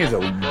 Right. And he has a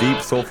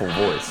deep, soulful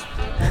voice.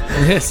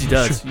 Yes, he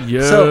does.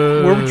 Yes.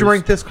 So, where would you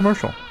rank this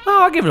commercial?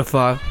 Oh, I'll give it a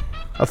 5.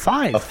 A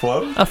 5? A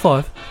 5? A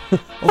 5.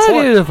 I'll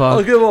give it a 5.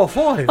 I'll give it a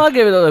 5. I'll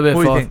give it a little bit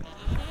What of do you 5.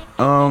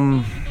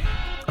 think?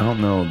 I don't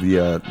know.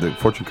 The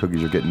fortune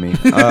cookies are getting me.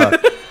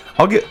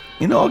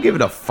 I'll give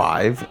it a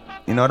 5.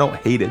 I don't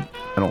hate it.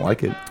 I don't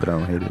like it, but I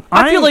don't hate it.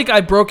 I feel like I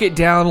broke it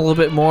down a little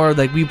bit more.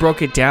 Like we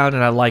broke it down,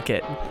 and I like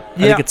it. I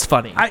think it's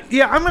funny.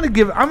 I'm gonna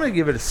give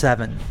it a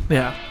 7.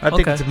 Yeah, I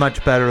think okay. it's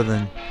much better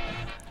than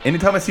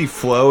Anytime I see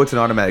Flo, it's an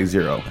automatic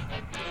 0.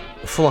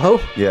 Flo.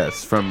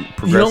 Yes, from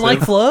Progressive. You don't like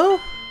Flo?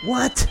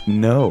 What?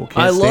 No, can't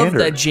I love stand her.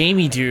 that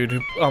Jamie dude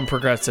on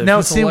Progressive. Now,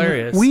 He's see,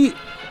 hilarious.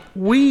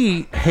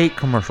 we hate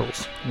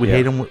commercials. We Yeah.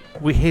 hate them.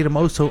 We hate them.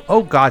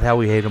 Oh God, how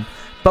we hate them.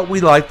 But we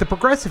like the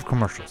Progressive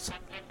commercials.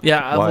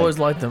 Yeah, I've Why? always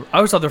liked them. I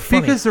always thought they're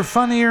funny. Because they're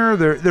funnier.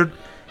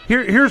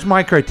 Here's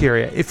my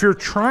criteria. If you're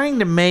trying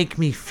to make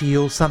me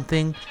feel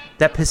something,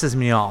 that pisses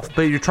me off.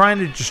 But you're trying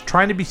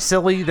to be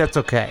silly, that's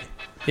okay.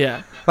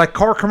 Yeah. Like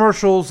car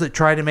commercials that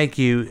try to make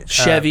you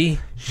Chevy.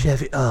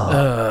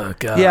 Oh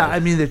God. Yeah, I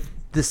mean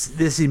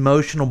this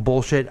emotional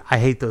bullshit. I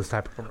hate those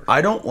type of commercials.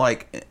 I don't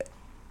like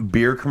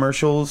beer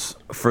commercials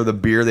for the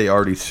beer they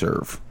already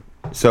serve.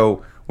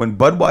 So when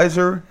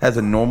Budweiser has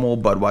a normal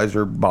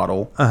Budweiser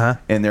bottle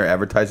and they're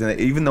advertising it,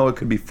 even though it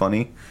could be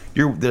funny,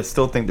 they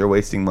still think they're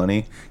wasting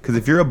money. Because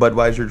if you're a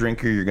Budweiser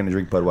drinker, you're going to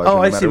drink Budweiser no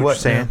I matter see what what.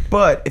 you're saying.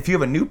 But if you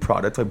have a new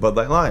product like Bud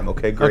Light Lime,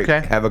 okay, great,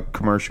 Okay. have a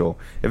commercial.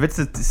 If it's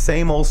the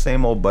same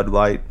old Bud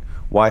Light,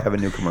 why have a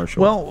new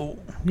commercial? Well,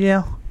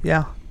 yeah.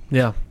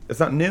 It's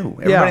not new.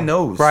 Everybody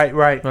knows.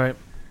 Right.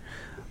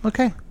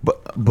 Okay.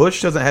 But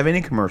Busch doesn't have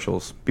any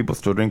commercials. People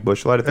still drink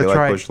Busch Light if they That's like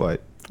right. Busch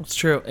Light. It's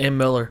true. And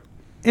Miller.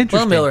 Interesting.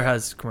 Well, Miller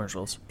has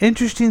commercials.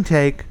 Interesting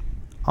take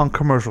on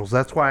commercials.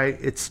 That's why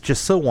it's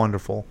just so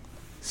wonderful,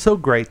 so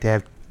great to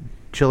have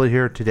Chili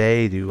here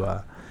today.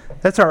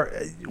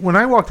 When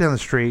I walk down the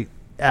street,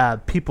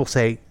 people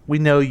say, "We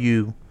know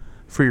you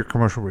for your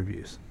commercial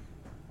reviews."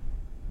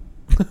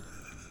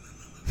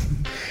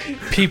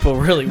 People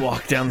really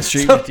walk down the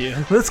street So, with you.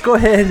 Let's go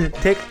ahead and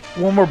take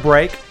one more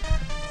break.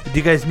 Do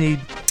you guys need?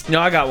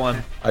 No, I got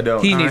one. I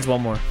don't. He All needs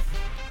one more.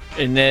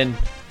 And then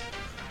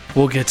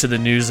we'll get to the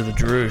news of the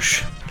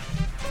Droosh.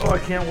 Oh, I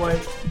can't wait.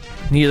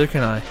 Neither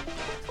can I.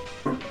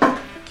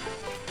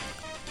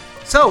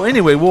 So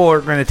anyway,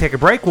 we're going to take a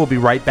break. We'll be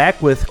right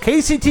back with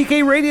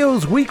KCTK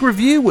Radio's Week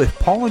Review with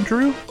Paul and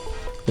Drew.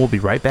 We'll be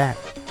right back.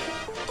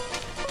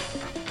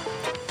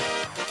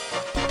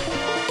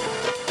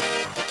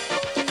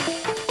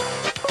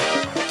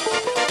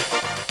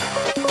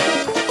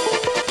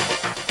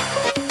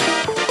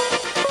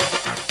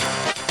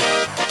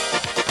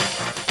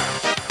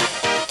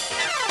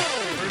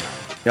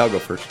 Yeah, I'll go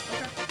first.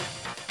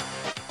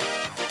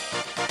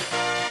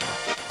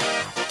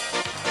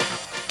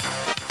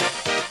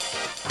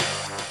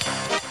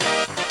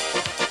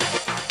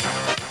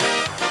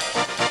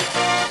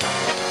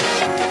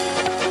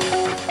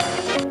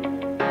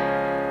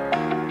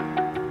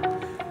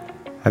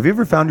 Have you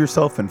ever found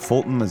yourself in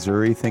Fulton,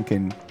 Missouri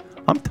thinking,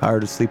 I'm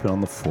tired of sleeping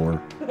on the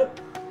floor?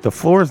 The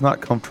floor is not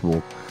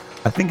comfortable.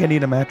 I think I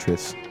need a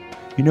mattress.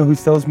 You know who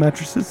sells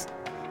mattresses?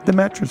 The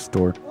Mattress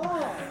Store.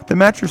 The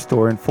Mattress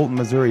Store in Fulton,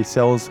 Missouri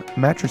sells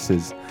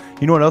mattresses.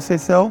 You know what else they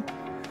sell?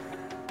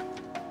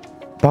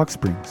 Box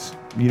springs.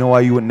 You know why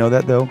you wouldn't know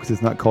that though? Because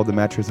it's not called the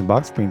Mattress and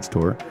Box Spring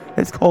Store.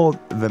 It's called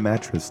the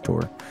Mattress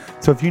Store.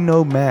 So if you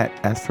know Matt,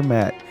 ask for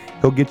Matt.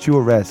 He'll get you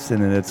a rest,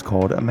 and then it's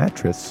called a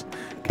mattress.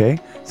 Okay?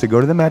 So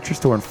go to the Mattress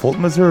Store in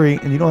Fulton, Missouri,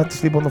 and you don't have to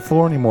sleep on the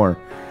floor anymore.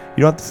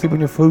 You don't have to sleep on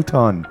your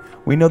futon.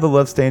 We know the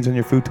love stains on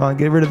your futon.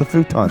 Get rid of the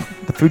futon.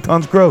 The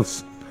futon's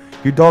gross.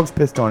 Your dog's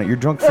pissed on it. Your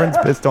drunk friend's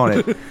pissed on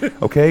it.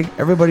 Okay?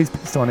 Everybody's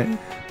pissed on it.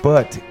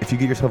 But if you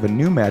get yourself a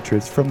new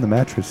mattress from the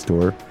Mattress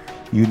Store,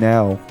 you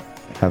now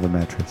have a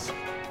mattress.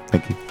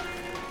 Thank you.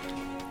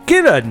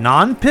 Get a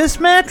non-piss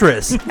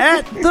mattress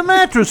at the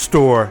Mattress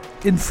Store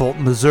in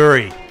Fulton,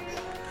 Missouri.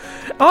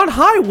 On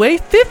Highway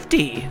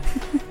 50.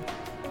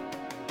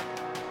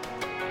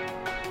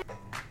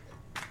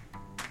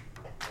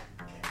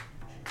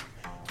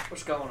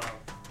 What's going on?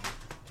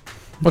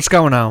 What's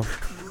going on?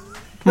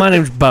 My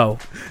name's Bo.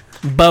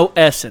 Bo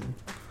Essen.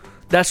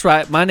 That's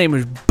right. My name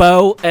is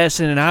Bo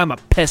Essen, and I'm a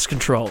pest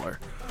controller.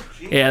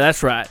 Yeah,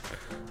 that's right.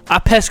 I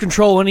pest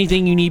control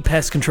anything you need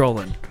pest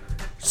controlling.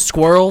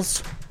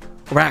 Squirrels,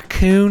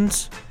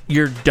 raccoons,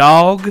 your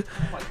dog.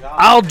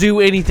 I'll do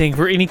anything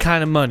for any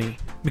kind of money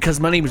because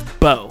my name is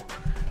Bo.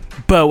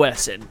 Bo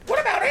Essen. What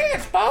about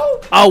ants,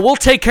 Bo? Oh, we'll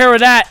take care of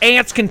that.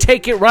 Ants can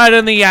take it right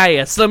in the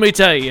ass, let me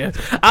tell you.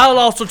 I'll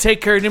also take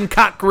care of them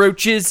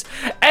cockroaches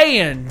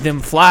and them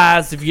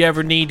flies if you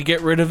ever need to get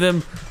rid of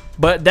them.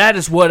 But that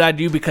is what I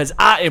do because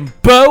I am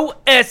Bo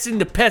Essen,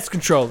 the pest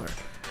controller.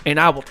 And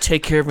I will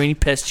take care of any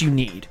pests you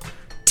need.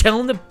 Tell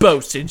them that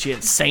Bo sent you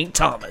in St.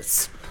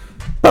 Thomas.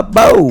 But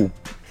Bo,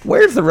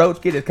 where's the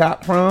roach get his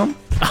cock from?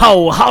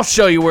 Oh, I'll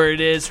show you where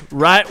it is.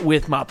 Right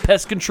with my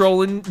pest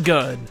controlling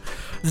gun.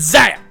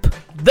 Zap!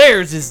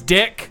 There's his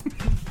dick.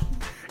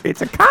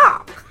 It's a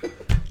cock.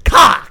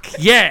 Cock!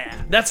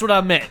 Yeah, that's what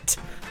I meant.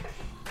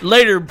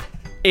 Later,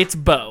 it's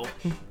Bo.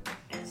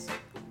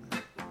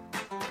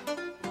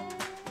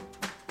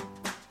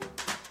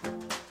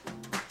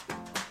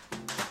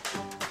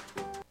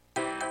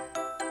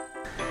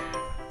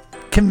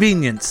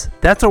 Convenience.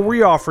 That's what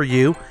we offer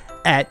you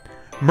at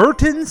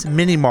Merton's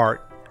Mini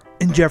Mart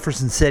in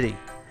Jefferson City.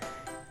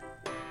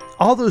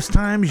 All those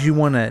times you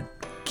want to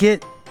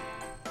get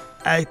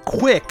a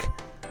quick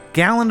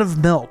gallon of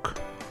milk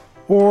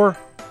or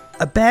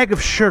a bag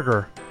of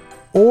sugar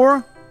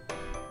or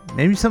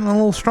maybe something a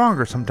little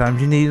stronger.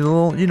 Sometimes you need a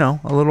little,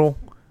 a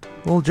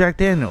little Jack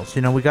Daniels.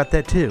 We got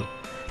that too.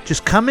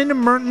 Just come into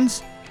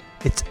Merton's.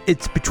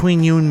 It's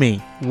between you and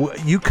me.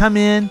 You come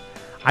in.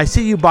 I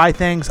see you buy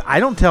things. I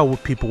don't tell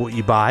people what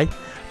you buy.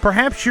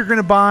 Perhaps you're going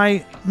to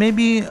buy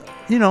maybe,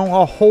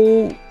 a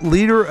whole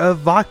liter of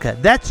vodka.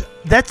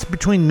 That's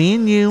between me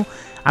and you.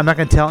 I'm not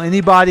going to tell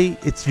anybody.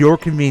 It's your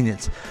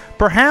convenience.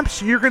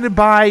 Perhaps you're going to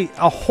buy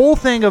a whole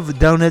thing of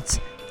donuts,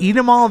 eat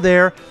them all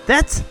there.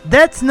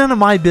 That's none of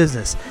my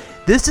business.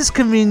 This is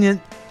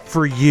convenient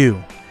for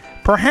you.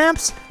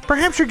 Perhaps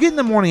you're getting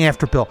the morning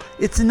after pill.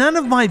 It's none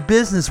of my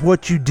business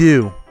what you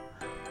do.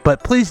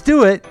 But please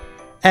do it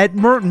at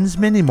Merton's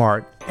Mini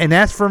Mart. And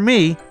as for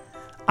me,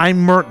 I'm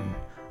Merton.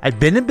 I've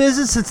been in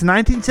business since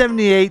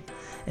 1978,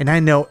 and I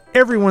know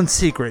everyone's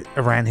secret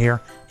around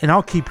here, and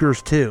I'll keep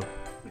yours too.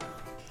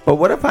 But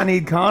what if I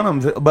need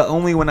condoms, but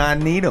only when I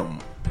need them?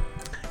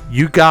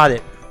 You got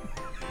it.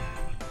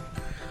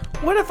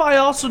 What if I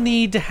also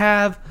need to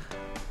have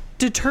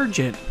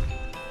detergent?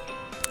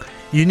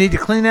 You need to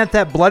clean out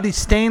that bloody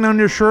stain on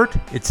your shirt?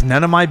 It's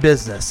none of my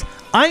business.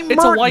 It's Merton.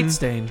 a white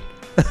stain.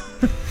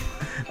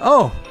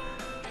 Oh.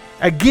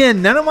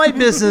 Again, none of my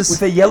business.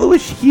 With a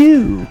yellowish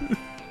hue.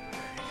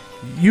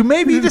 You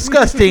may be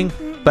disgusting,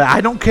 but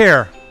I don't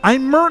care.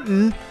 I'm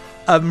Merton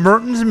of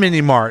Merton's Mini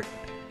Mart.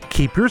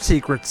 Keep your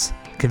secrets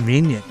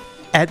convenient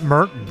at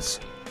Merton's.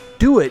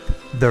 Do it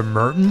the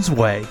Merton's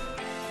way.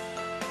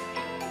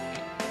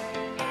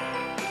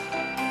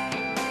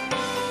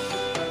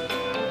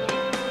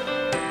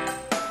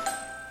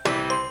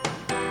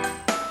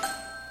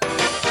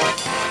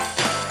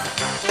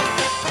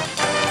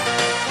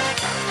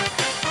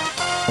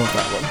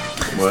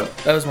 What?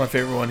 That was my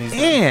favorite one. He's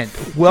And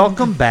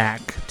welcome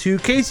back to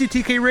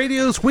KCTK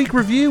Radio's Week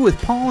Review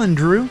with Paul and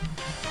Drew.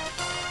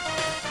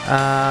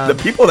 The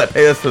people that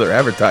pay us for their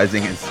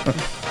advertising is...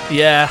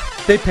 Yeah.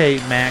 They pay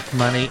Mac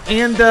money.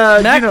 And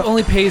Mac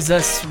only pays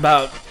us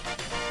about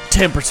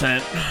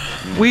 10%.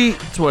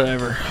 It's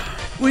whatever.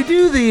 We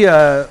do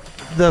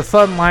the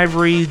fun live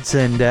reads,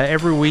 and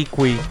every week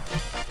we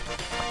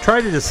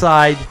try to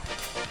decide,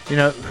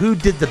 who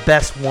did the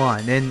best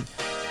one. And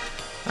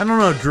I don't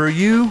know, Drew,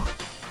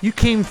 you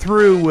came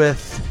through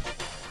with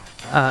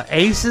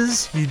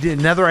aces. You did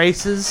another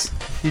aces.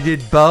 You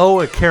did Bo,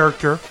 a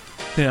character.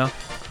 Yeah.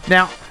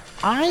 Now,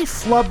 I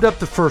flubbed up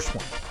the first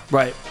one.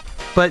 Right.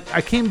 But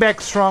I came back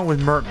strong with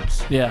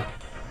Merton's. Yeah.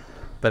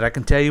 But I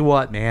can tell you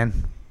what, man.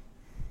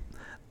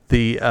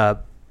 The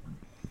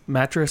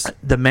mattress.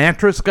 The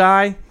mattress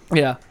guy.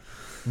 Yeah.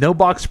 No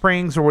box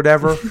springs or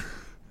whatever.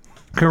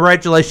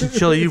 Congratulations,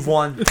 Chili. You've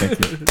won.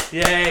 Thank you.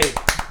 Yay.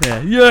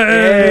 Yeah.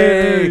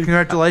 Yay.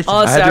 Congratulations.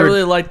 Honestly, I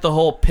really liked the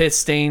whole piss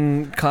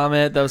stain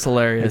comment. That was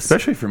hilarious.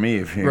 Especially for me.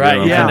 If you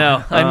Right, yeah, I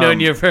know. I've known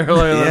you for a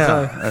really long yeah,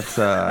 time. That's,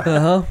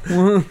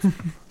 Uh-huh.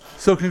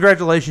 So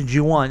congratulations,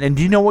 you won. And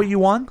do you know what you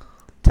won?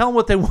 Tell them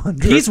what they won.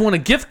 Drew. He's won a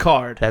gift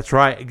card. That's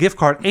right, a gift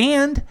card.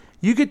 And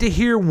you get to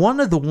hear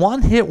one of the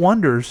one-hit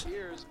wonders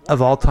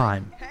of all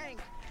time.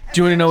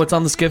 Do you want to know what's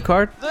on this gift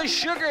card? The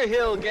Sugar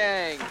Hill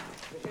Gang.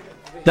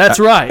 That's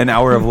right. An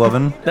hour of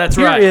lovin'. That's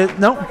Here right.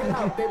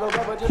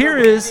 Here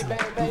is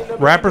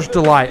Rapper's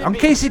Delight on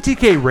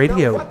KCTK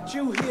Radio. What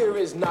you hear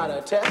is not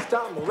a test.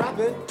 I'm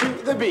rapping to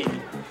the beat.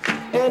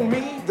 And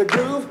me, the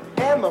groove,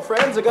 and my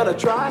friends are gonna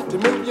try to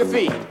move your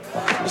feet.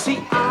 You see,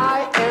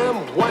 I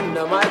am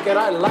Wonder Mike, and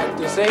I like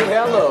to say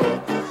hello.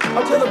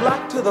 Up to the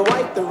black, to the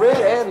white, the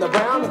red, and the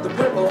brown, and the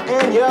purple,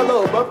 and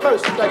yellow. But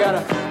first, I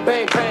gotta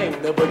bang,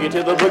 bang, the boogie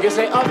to the boogie.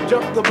 Say up,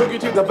 jump the boogie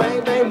to the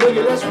bang, bang,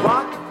 boogie. Let's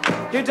rock.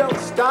 You don't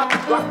stop,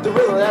 rock the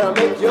rhythm that'll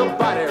make your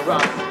body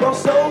rock. Well,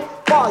 so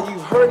far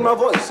you've heard my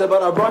voice,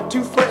 but I brought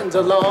two friends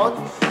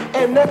along.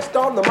 And next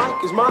on the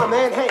mic is my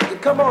man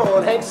Hank. Come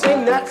on, Hank,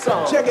 sing that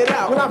song. Check it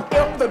out. When I'm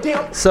up the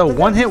dimp. So,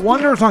 one-hit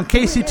wonders on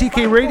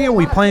KCTK Radio.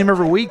 We play them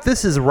every week.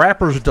 This is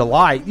Rapper's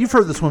Delight. You've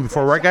heard this one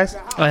before, right, guys?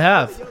 I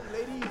have.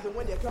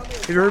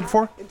 Have you heard it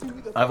before?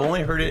 I've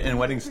only heard it in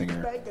Wedding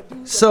Singer.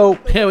 So,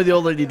 yeah, when the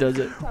old lady does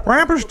it.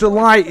 Rapper's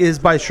Delight is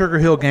by Sugar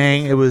Hill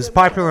Gang. It was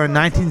popular in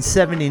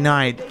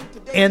 1979.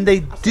 And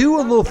they do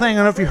a little thing.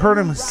 I don't know if you heard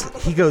him.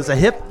 He goes, a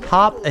hip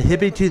hop, a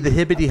hibbity to the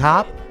hibbity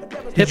hop.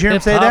 Did you hear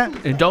him say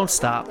that? And don't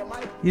stop.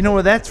 You know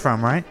where that's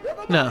from, right?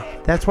 No.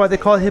 That's why they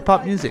call it hip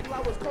hop music.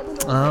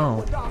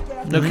 Oh.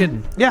 No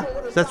kidding. Yeah,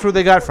 that's where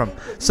they got it from.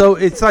 So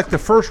it's like the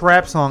first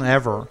rap song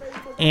ever.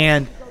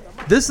 And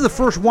this is the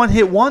first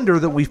one-hit wonder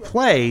that we've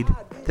played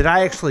that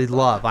I actually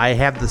love. I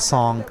have the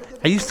song.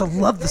 I used to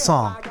love the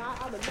song.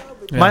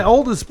 Yeah. My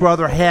oldest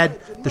brother had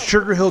the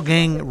Sugar Hill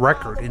Gang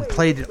record and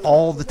played it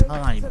all the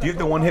time. Do you have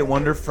the one-hit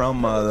wonder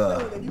from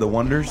the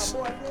Wonders?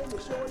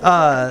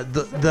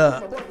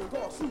 The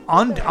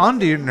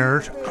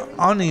Onneaters.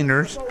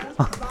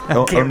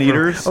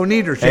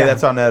 Onneaters, yeah. Hey,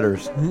 that's on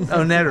Netters.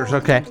 Netters,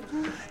 okay.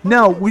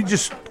 No, we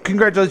just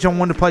congratulations on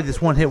one to play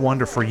this one-hit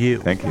wonder for you.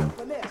 Thank you.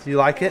 Do you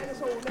like it?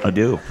 I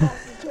do.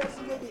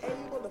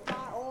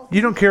 You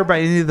don't care about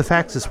any of the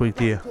facts this week,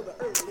 do you?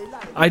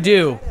 I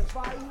do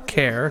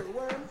care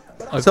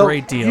a So,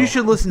 great deal. You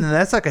should listen to that.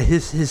 That's like a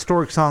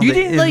historic song You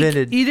they didn't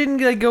invented. you didn't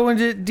like, go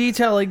into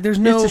detail. Like, there's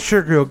no. It's a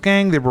Sugar Hill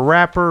Gang. They were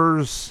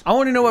rappers. I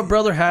want to know what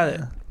brother had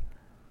it.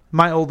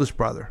 My oldest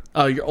brother.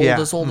 Oh, your Yeah.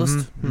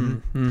 oldest.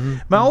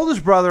 My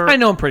oldest brother. I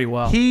know him pretty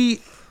well. He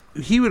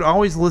would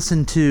always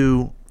listen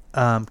to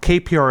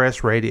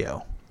KPRS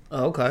radio.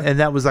 Oh, okay. And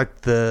that was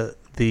like the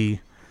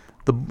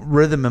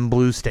rhythm and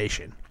blues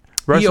station.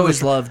 He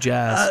always loved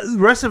jazz. The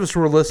rest of us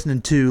were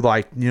listening to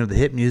the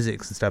hit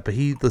musics and stuff, but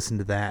he listened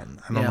to that. And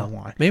I don't know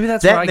why. Maybe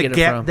that's that where I and the get it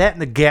Gap, from. That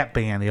and the Gap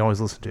Band he always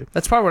listened to.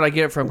 That's probably where I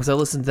get it from because I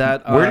listened to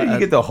that. Where did you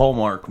get the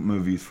Hallmark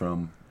movies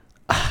from?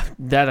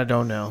 That I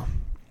don't know.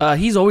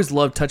 He's always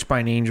loved Touched by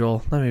an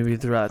Angel. That maybe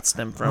where that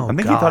stemmed from. I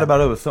think he thought about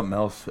it with something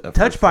else. at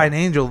Touched first. by an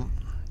Angel.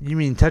 You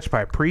mean Touched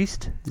by a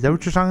Priest? Is that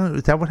what you're talking about?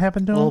 Is that what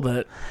happened to him? A little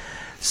bit.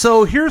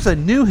 So here's a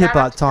new hip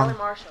hop song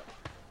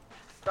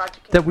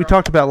that we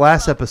talked about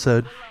last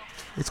episode.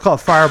 It's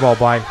called Fireball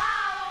by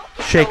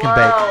Shake and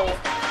Bake.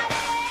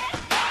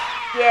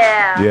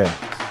 Yeah. Yeah.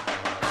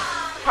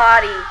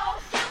 Party.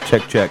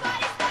 Check.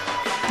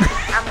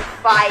 I'm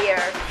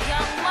fire.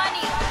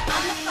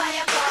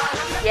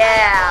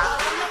 Yeah.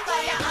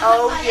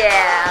 Oh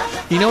yeah.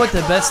 You know what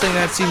the best thing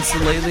I've seen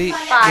lately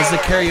is the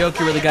karaoke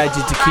where the guy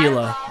did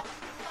Tequila.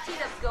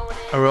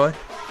 Oh really?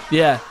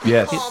 Yeah.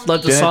 Yes. He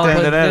let the song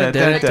play.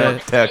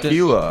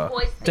 Tequila.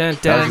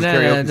 That was his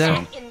karaoke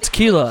song.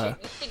 Tequila.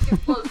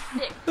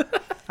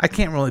 I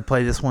can't really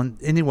play this one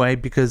anyway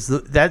because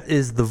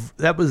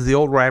that was the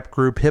old rap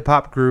group, hip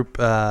hop group,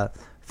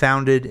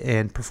 founded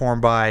and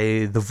performed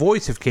by the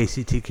voice of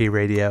KCTK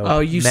Radio. Oh,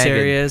 you Megan.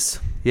 serious?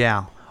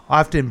 Yeah, I'll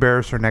have to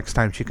embarrass her next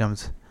time she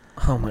comes.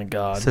 Oh my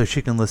God! So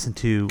she can listen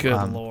to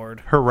Good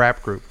Lord. her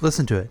rap group.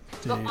 Listen to it.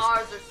 The R's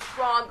are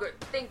stronger.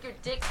 Think your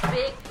dick's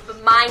big,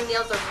 but my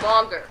nails are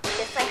longer.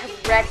 Yes, I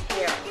have red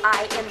hair.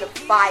 I am the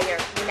fire.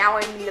 Now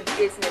I'm in the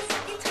business.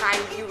 It's time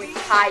you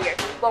retire.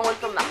 Flowing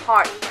from the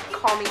heart.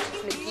 Call me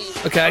Chief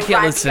McGee. Okay, I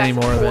can't listen to any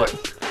more of it.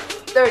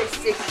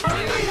 36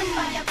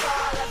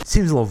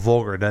 Seems a little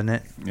vulgar, doesn't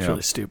it? It's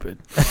really stupid.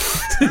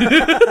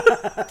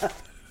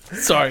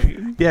 Sorry.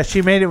 Yeah,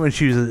 she made it when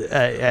she was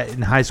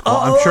in high school.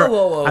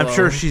 Oh, I'm whoa.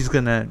 sure she's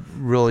gonna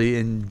really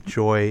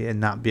enjoy and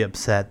not be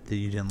upset that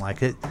you didn't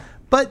like it.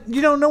 But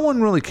no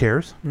one really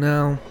cares.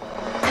 No.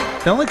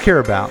 They only care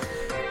about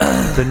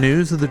the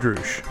news of the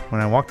Droosh when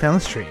I walk down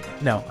the street.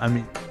 No, I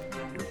mean,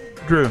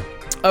 Drew.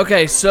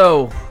 Okay,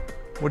 so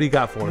what do you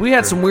got for us? We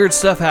had Drew? some weird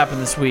stuff happen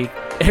this week.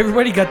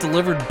 Everybody got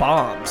delivered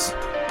bombs.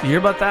 You hear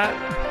about that?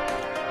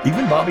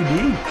 Even Bobby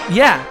D.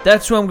 Yeah,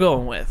 that's who I'm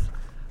going with.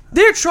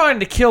 They're trying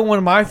to kill one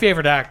of my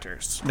favorite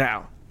actors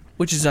now,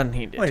 which is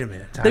Unheeded. Wait a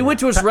minute. They went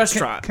to his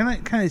restaurant. Can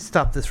I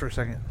stop this for a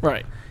second?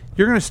 Right.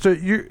 You're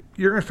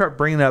gonna start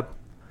bringing up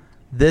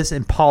this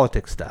in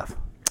politics stuff.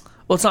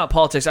 Well, it's not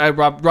politics.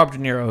 Robert De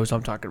Niro is what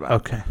I'm talking about.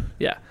 Okay.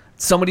 Yeah.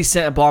 Somebody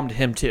sent a bomb to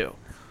him too.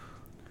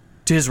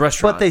 To his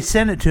restaurant. But they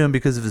sent it to him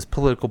because of his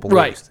political beliefs.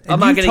 Right. And I'm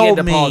not you going to told get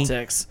into me,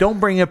 politics. Don't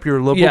bring up your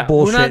liberal Yeah, we're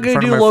bullshit not in gonna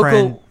front of do my local-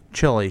 friend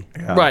Chili.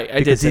 Yeah. Right, I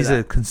did Because say he's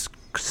that.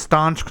 a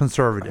staunch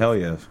conservative. Hell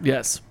yes.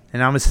 Yes.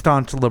 And I'm a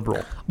staunch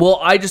liberal. Well,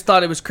 I just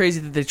thought it was crazy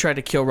that they tried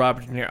to kill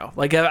Robert De Niro.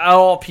 Like, out of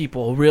all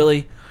people,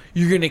 really?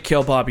 You're going to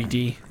kill Bobby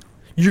D?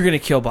 You're going to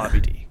kill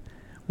Bobby D?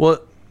 Well,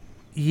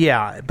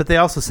 yeah, but they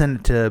also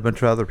sent it to a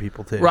bunch of other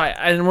people, too. Right,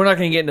 and we're not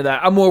going to get into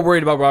that. I'm more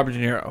worried about Robert De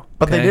Niro.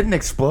 But they okay? didn't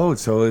explode,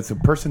 so it's a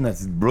person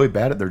that's really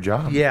bad at their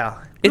job.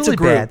 Yeah. It's really a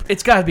group. bad.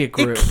 It's got to be a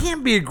group. It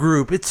can't be a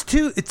group. It's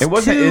too. It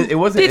wasn't. It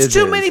wasn't. It's is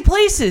too is. many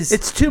places.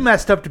 It's too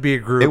messed up to be a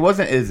group. It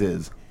wasn't.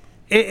 Is.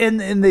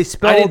 And they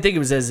spelled. I didn't think it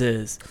was as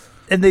is.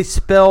 And they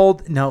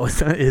spelled. No, it's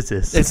not is.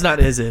 It's not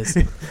as is.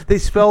 They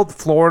spelled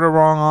Florida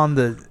wrong on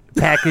the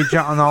package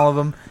on all of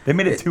them. They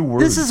made it 2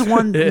 words. This is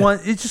one.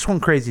 It's just one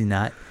crazy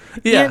nut.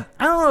 Yeah. And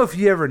I don't know if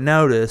you ever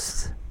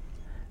noticed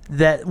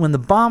that when the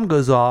bomb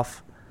goes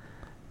off,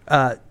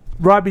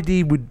 Robbie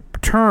D would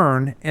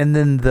turn, and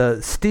then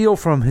the steel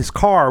from his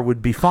car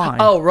would be fine.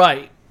 Oh,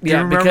 right. Do you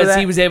Yeah, remember because that?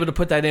 he was able to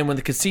put that in with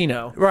the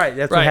casino. Right,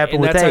 that's what happened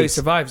and with that's how he Ace.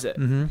 survives it.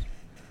 Mm-hmm.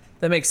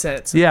 That makes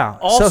sense. Yeah.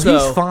 Also, so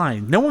he's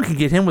fine. No one can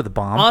get him with a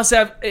bomb.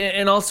 Also,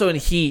 and also in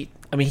Heat,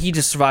 I mean, he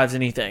just survives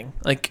anything.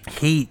 Like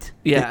Heat.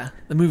 Yeah,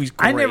 the movie's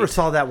great. I never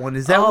saw that one.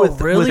 Is that Oh,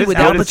 with really? With With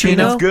Al Al Pacino?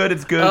 Pacino? It's good.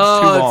 It's good. Oh,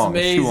 it's too it's long.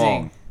 amazing. It's too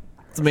long.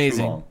 It's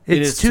amazing. long. It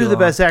It's is two too of the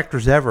long. best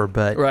actors ever,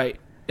 but Right.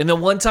 And the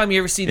one time you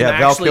ever see them Yeah,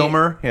 Val actually...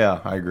 Kilmer.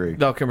 Yeah, I agree.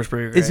 Val Kilmer's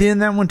pretty great. is he in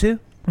that one too?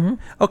 Mm-hmm.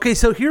 Okay,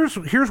 so here's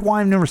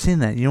why I've never seen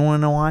that. You want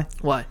to know why?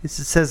 Why? It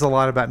says a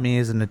lot about me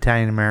as an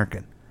Italian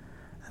American.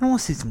 I don't want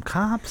to see some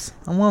cops.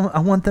 I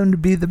want them to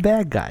be the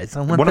bad guys.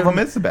 I want One of them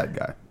is the bad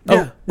guy.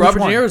 Yeah, which Robert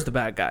De one? Niro's the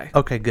bad guy.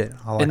 Okay, good.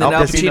 I like And then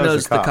that. Al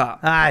Pacino's the cop.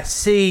 I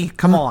see.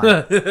 Come on.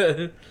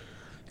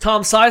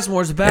 Tom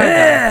Sizemore's the bad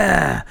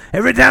Yeah.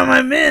 Every time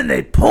I'm in,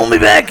 they pull me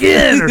back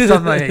in or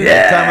something like that. Every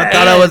Yeah. time I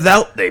thought I was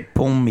out, they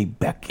pull me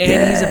back guy. in.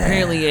 And he's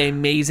apparently an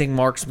amazing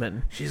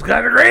marksman. She's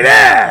got a great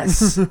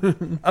ass.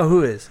 Oh,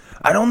 who is?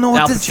 I don't know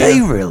what Al to Pacino. say,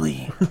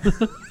 really.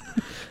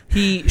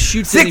 He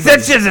shoots 6 anybody.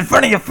 inches in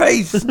front of your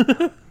face.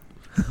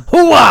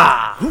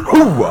 Hooah!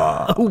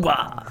 Hooah.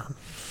 Ooh-wah.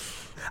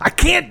 I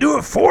can't do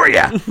it for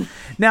you.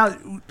 Now,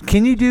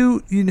 can you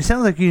do? It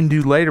sounds like you can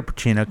do later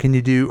Pacino. Can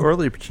you do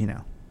early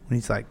Pacino when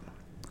he's like,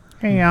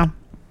 "Hey,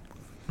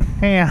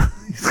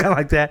 he's kind of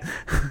like that.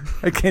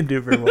 I can't do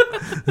it very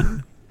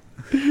well.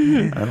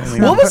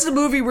 What was the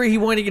movie where he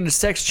wanted to get a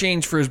sex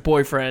change for his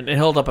boyfriend and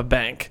held up a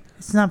bank?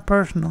 It's not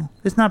personal.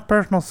 It's not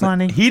personal,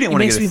 Sonny. He didn't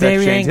want to makes get me a sex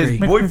very change. angry. His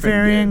Makes me boyfriend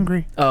very did.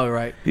 angry. Oh,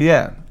 right.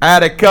 Yeah.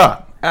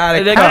 Attica.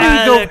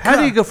 How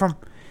do you go from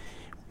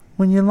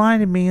when you lie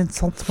to me,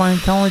 insults my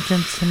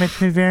intelligence, it makes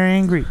me very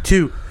angry,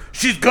 to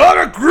She's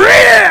got a great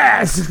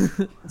ass.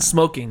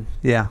 Smoking.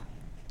 yeah.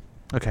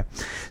 Okay.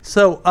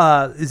 So,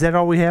 is that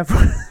all we have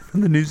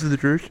from the news of the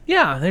Druge?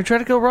 Yeah, they tried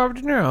to kill Robert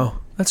De Niro.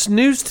 That's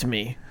news to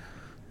me.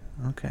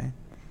 Okay.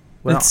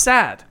 Well, It's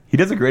sad. He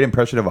does a great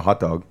impression of a hot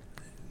dog.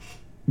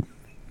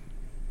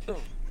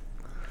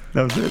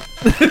 That was it.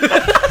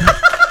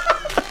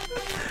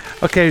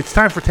 okay, it's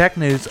time for tech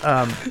news.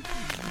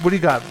 What do you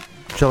got,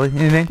 Chili?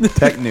 Anything?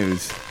 Tech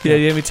news. Yeah, do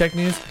you have any tech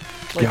news?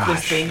 Like this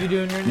Gosh. thing you're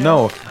doing right now?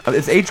 No,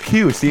 it's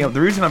HQ. See, the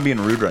reason I'm being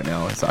rude right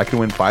now is I can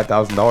win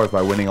 $5,000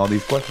 by winning all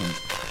these questions.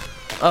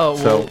 Oh,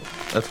 So well,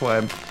 that's why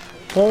I'm.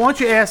 Well, why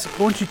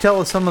don't you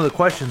tell us some of the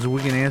questions and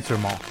we can answer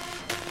them all?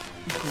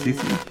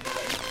 CC?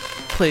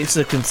 place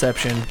of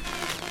conception.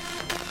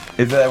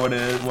 Is that what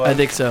it is? I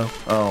think so.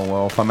 Oh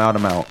well, if I'm out,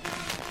 I'm out.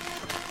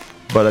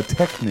 But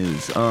tech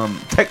news.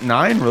 Tech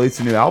 9 released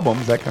a new album.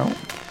 Does that count?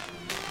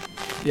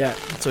 Yeah,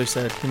 that's what he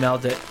said. He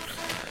nailed it.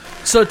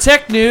 So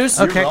tech news.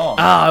 Okay.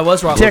 Ah, I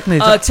was wrong. Tech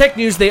news. Tech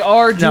news. They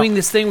are doing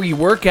this thing where you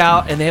work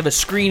out and they have a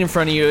screen in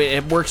front of you.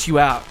 It works you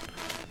out.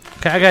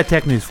 Okay, I got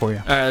tech news for you.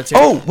 All right, let's hear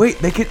it. Oh wait,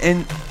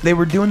 they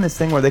were doing this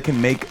thing where they can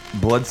make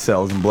blood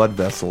cells and blood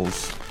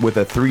vessels with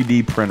a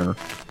 3D printer.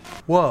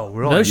 Whoa,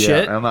 really? No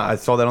shit. I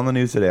saw that on the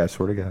news today. I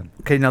swear to God.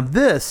 Okay, now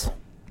this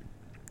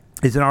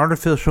is an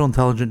artificial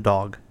intelligent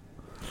dog.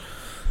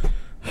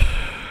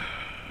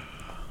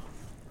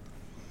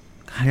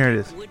 Here it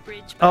is.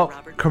 Oh,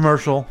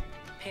 commercial.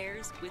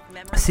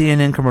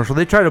 CNN commercial.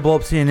 They tried to blow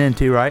up CNN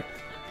too, right?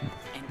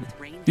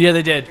 Yeah,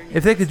 they did.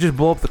 If they could just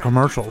blow up the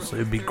commercials,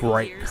 it'd be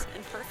great.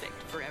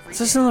 Is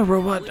this another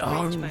robot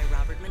dog?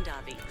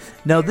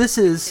 No, this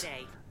is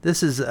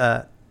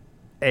a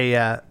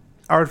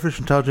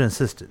artificial intelligence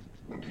assistant.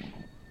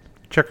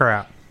 Check her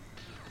out.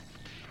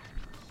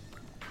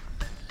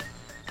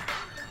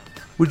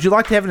 Would you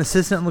like to have an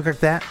assistant look like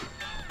that?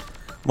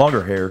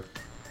 Longer hair.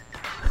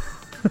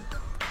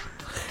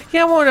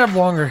 Yeah, I want to have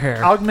longer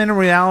hair. Augmented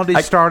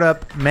reality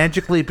startup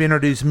Magic Leap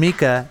introduced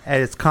Mika at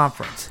its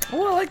conference.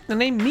 Well, like the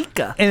name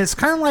Mika. And it's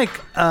kind of like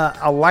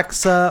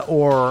Alexa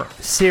or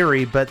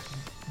Siri, but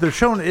they're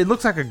showing it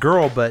looks like a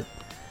girl, but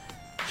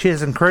she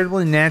has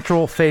incredibly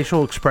natural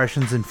facial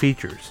expressions and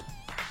features.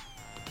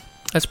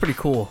 That's pretty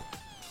cool.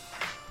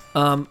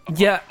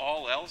 Yeah,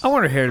 I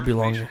want her hair to be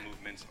longer.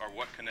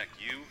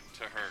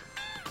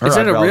 Is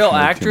that a real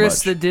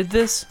actress that did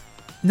this?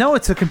 No,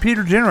 it's a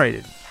computer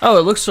generated. Oh,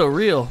 it looks so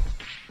real.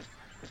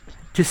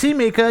 To see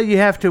Mika, you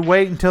have to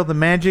wait until the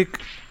magic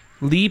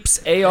Leaps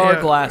AR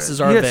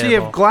glasses are available. So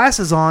you have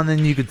glasses on,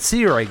 then you could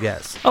see her, I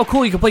guess. Oh,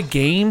 cool! You can play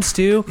games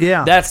too.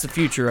 Yeah, that's the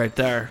future right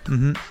there.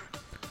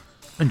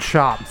 Mm-hmm. And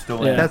shop.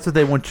 That's what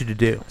they want you to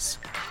do.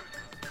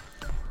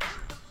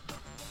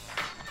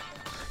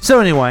 So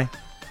anyway,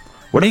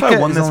 what if Mika I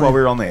won is this only- while we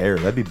were on the air?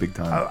 That'd be big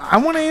time. I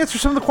want to answer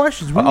some of the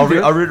questions. I'll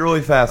read it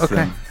really fast. Okay.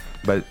 Then,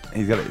 but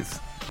he's got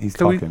he's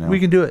So talking now. we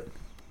can do it.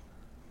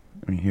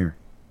 I mean, here.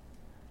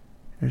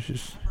 There's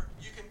just.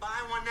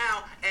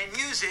 And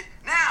use it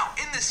now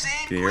in the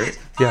same Can you hear quiz.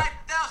 it? Yeah.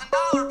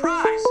 $5,000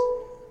 prize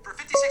for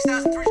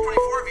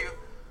 56,324 of you.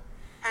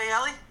 Hey,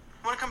 Allie,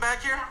 want to come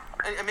back here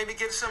and maybe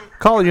give some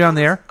Call you on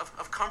the air.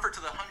 of comfort to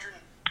the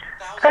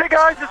 100,000? Hey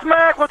guys, it's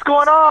Mac. What's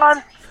going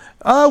on?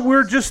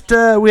 We're just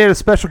we had a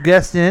special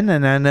guest in,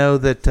 and I know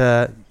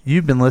that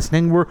you've been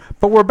listening. We're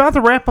about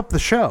to wrap up the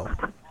show.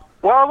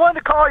 Well, I wanted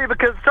to call you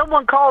because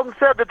someone called and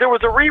said that there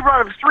was a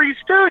rerun of Three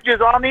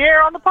Stooges on the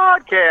air on the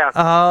podcast.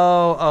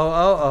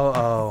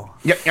 Oh.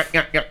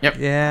 Yep.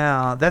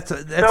 Yeah, that's So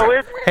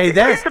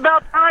it's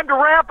about time to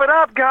wrap it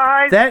up,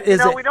 guys. That is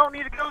we don't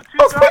need to go too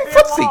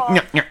goddamn long.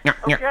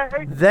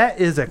 Okay? That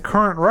is a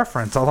current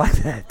reference. I like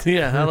that.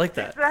 Yeah, I like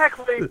that.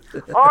 Exactly.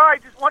 All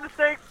right, just want to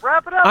say,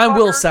 wrap it up. I'm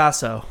Will fuckers.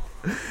 Sasso.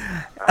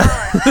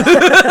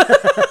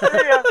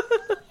 See ya.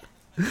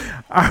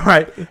 All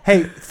right.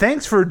 Hey,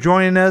 thanks for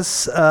joining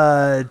us,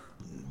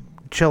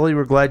 Chili.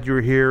 We're glad you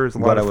were here. It was a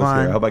lot Glad I of was fun.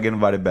 here. I hope I get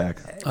invited back.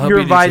 You're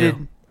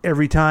invited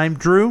every time.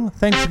 Drew,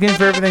 thanks again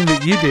for everything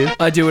that you do.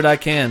 I do what I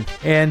can.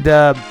 And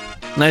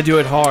I do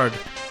it hard.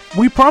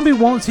 We probably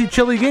won't see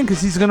Chili again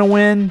because he's going to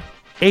win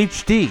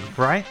HD,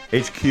 right?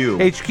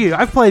 HQ.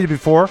 I've played it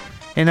before,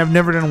 and I've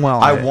never done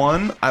well. I at it.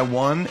 won,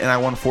 and I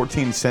won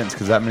 14 cents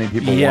because that many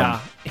people Yeah, won.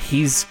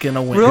 he's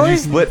gonna win. Did you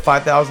split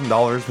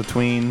 $5,000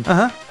 between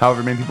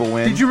however many people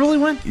win? Did you really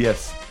win?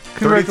 Yes.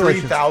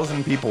 Congratulations.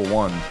 33,000 people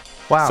won.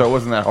 Wow. So it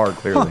wasn't that hard,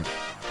 clearly.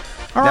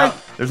 All now, right.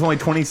 There's only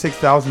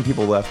 26,000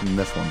 people left in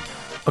this one.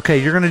 Okay,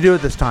 you're going to do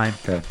it this time.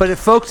 Okay. But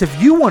folks,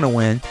 if you want to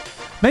win,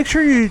 make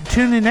sure you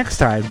tune in next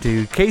time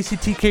to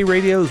KCTK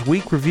Radio's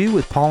Week Review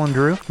with Paul and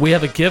Drew. We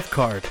have a gift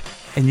card.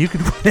 And you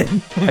can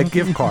win a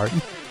gift card.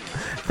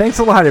 Thanks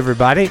a lot,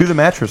 everybody. To the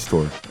mattress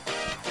store.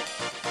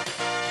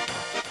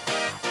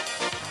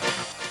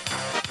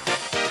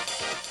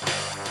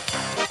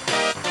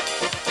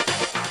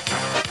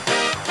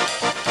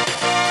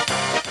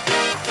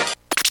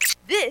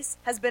 This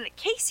has been a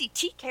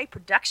KCTK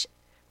production,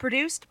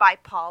 produced by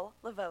Paul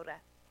Lavoda.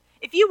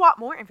 If you want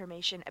more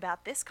information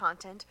about this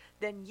content,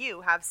 then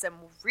you have some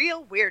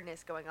real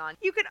weirdness going on.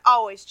 You can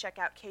always check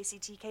out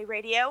KCTK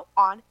Radio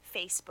on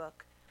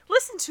Facebook.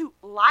 Listen to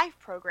live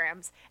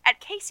programs at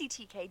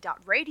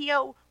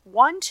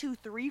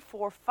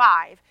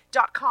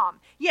kctk.radio12345.com.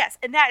 Yes,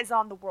 and that is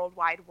on the World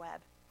Wide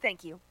Web.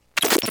 Thank you.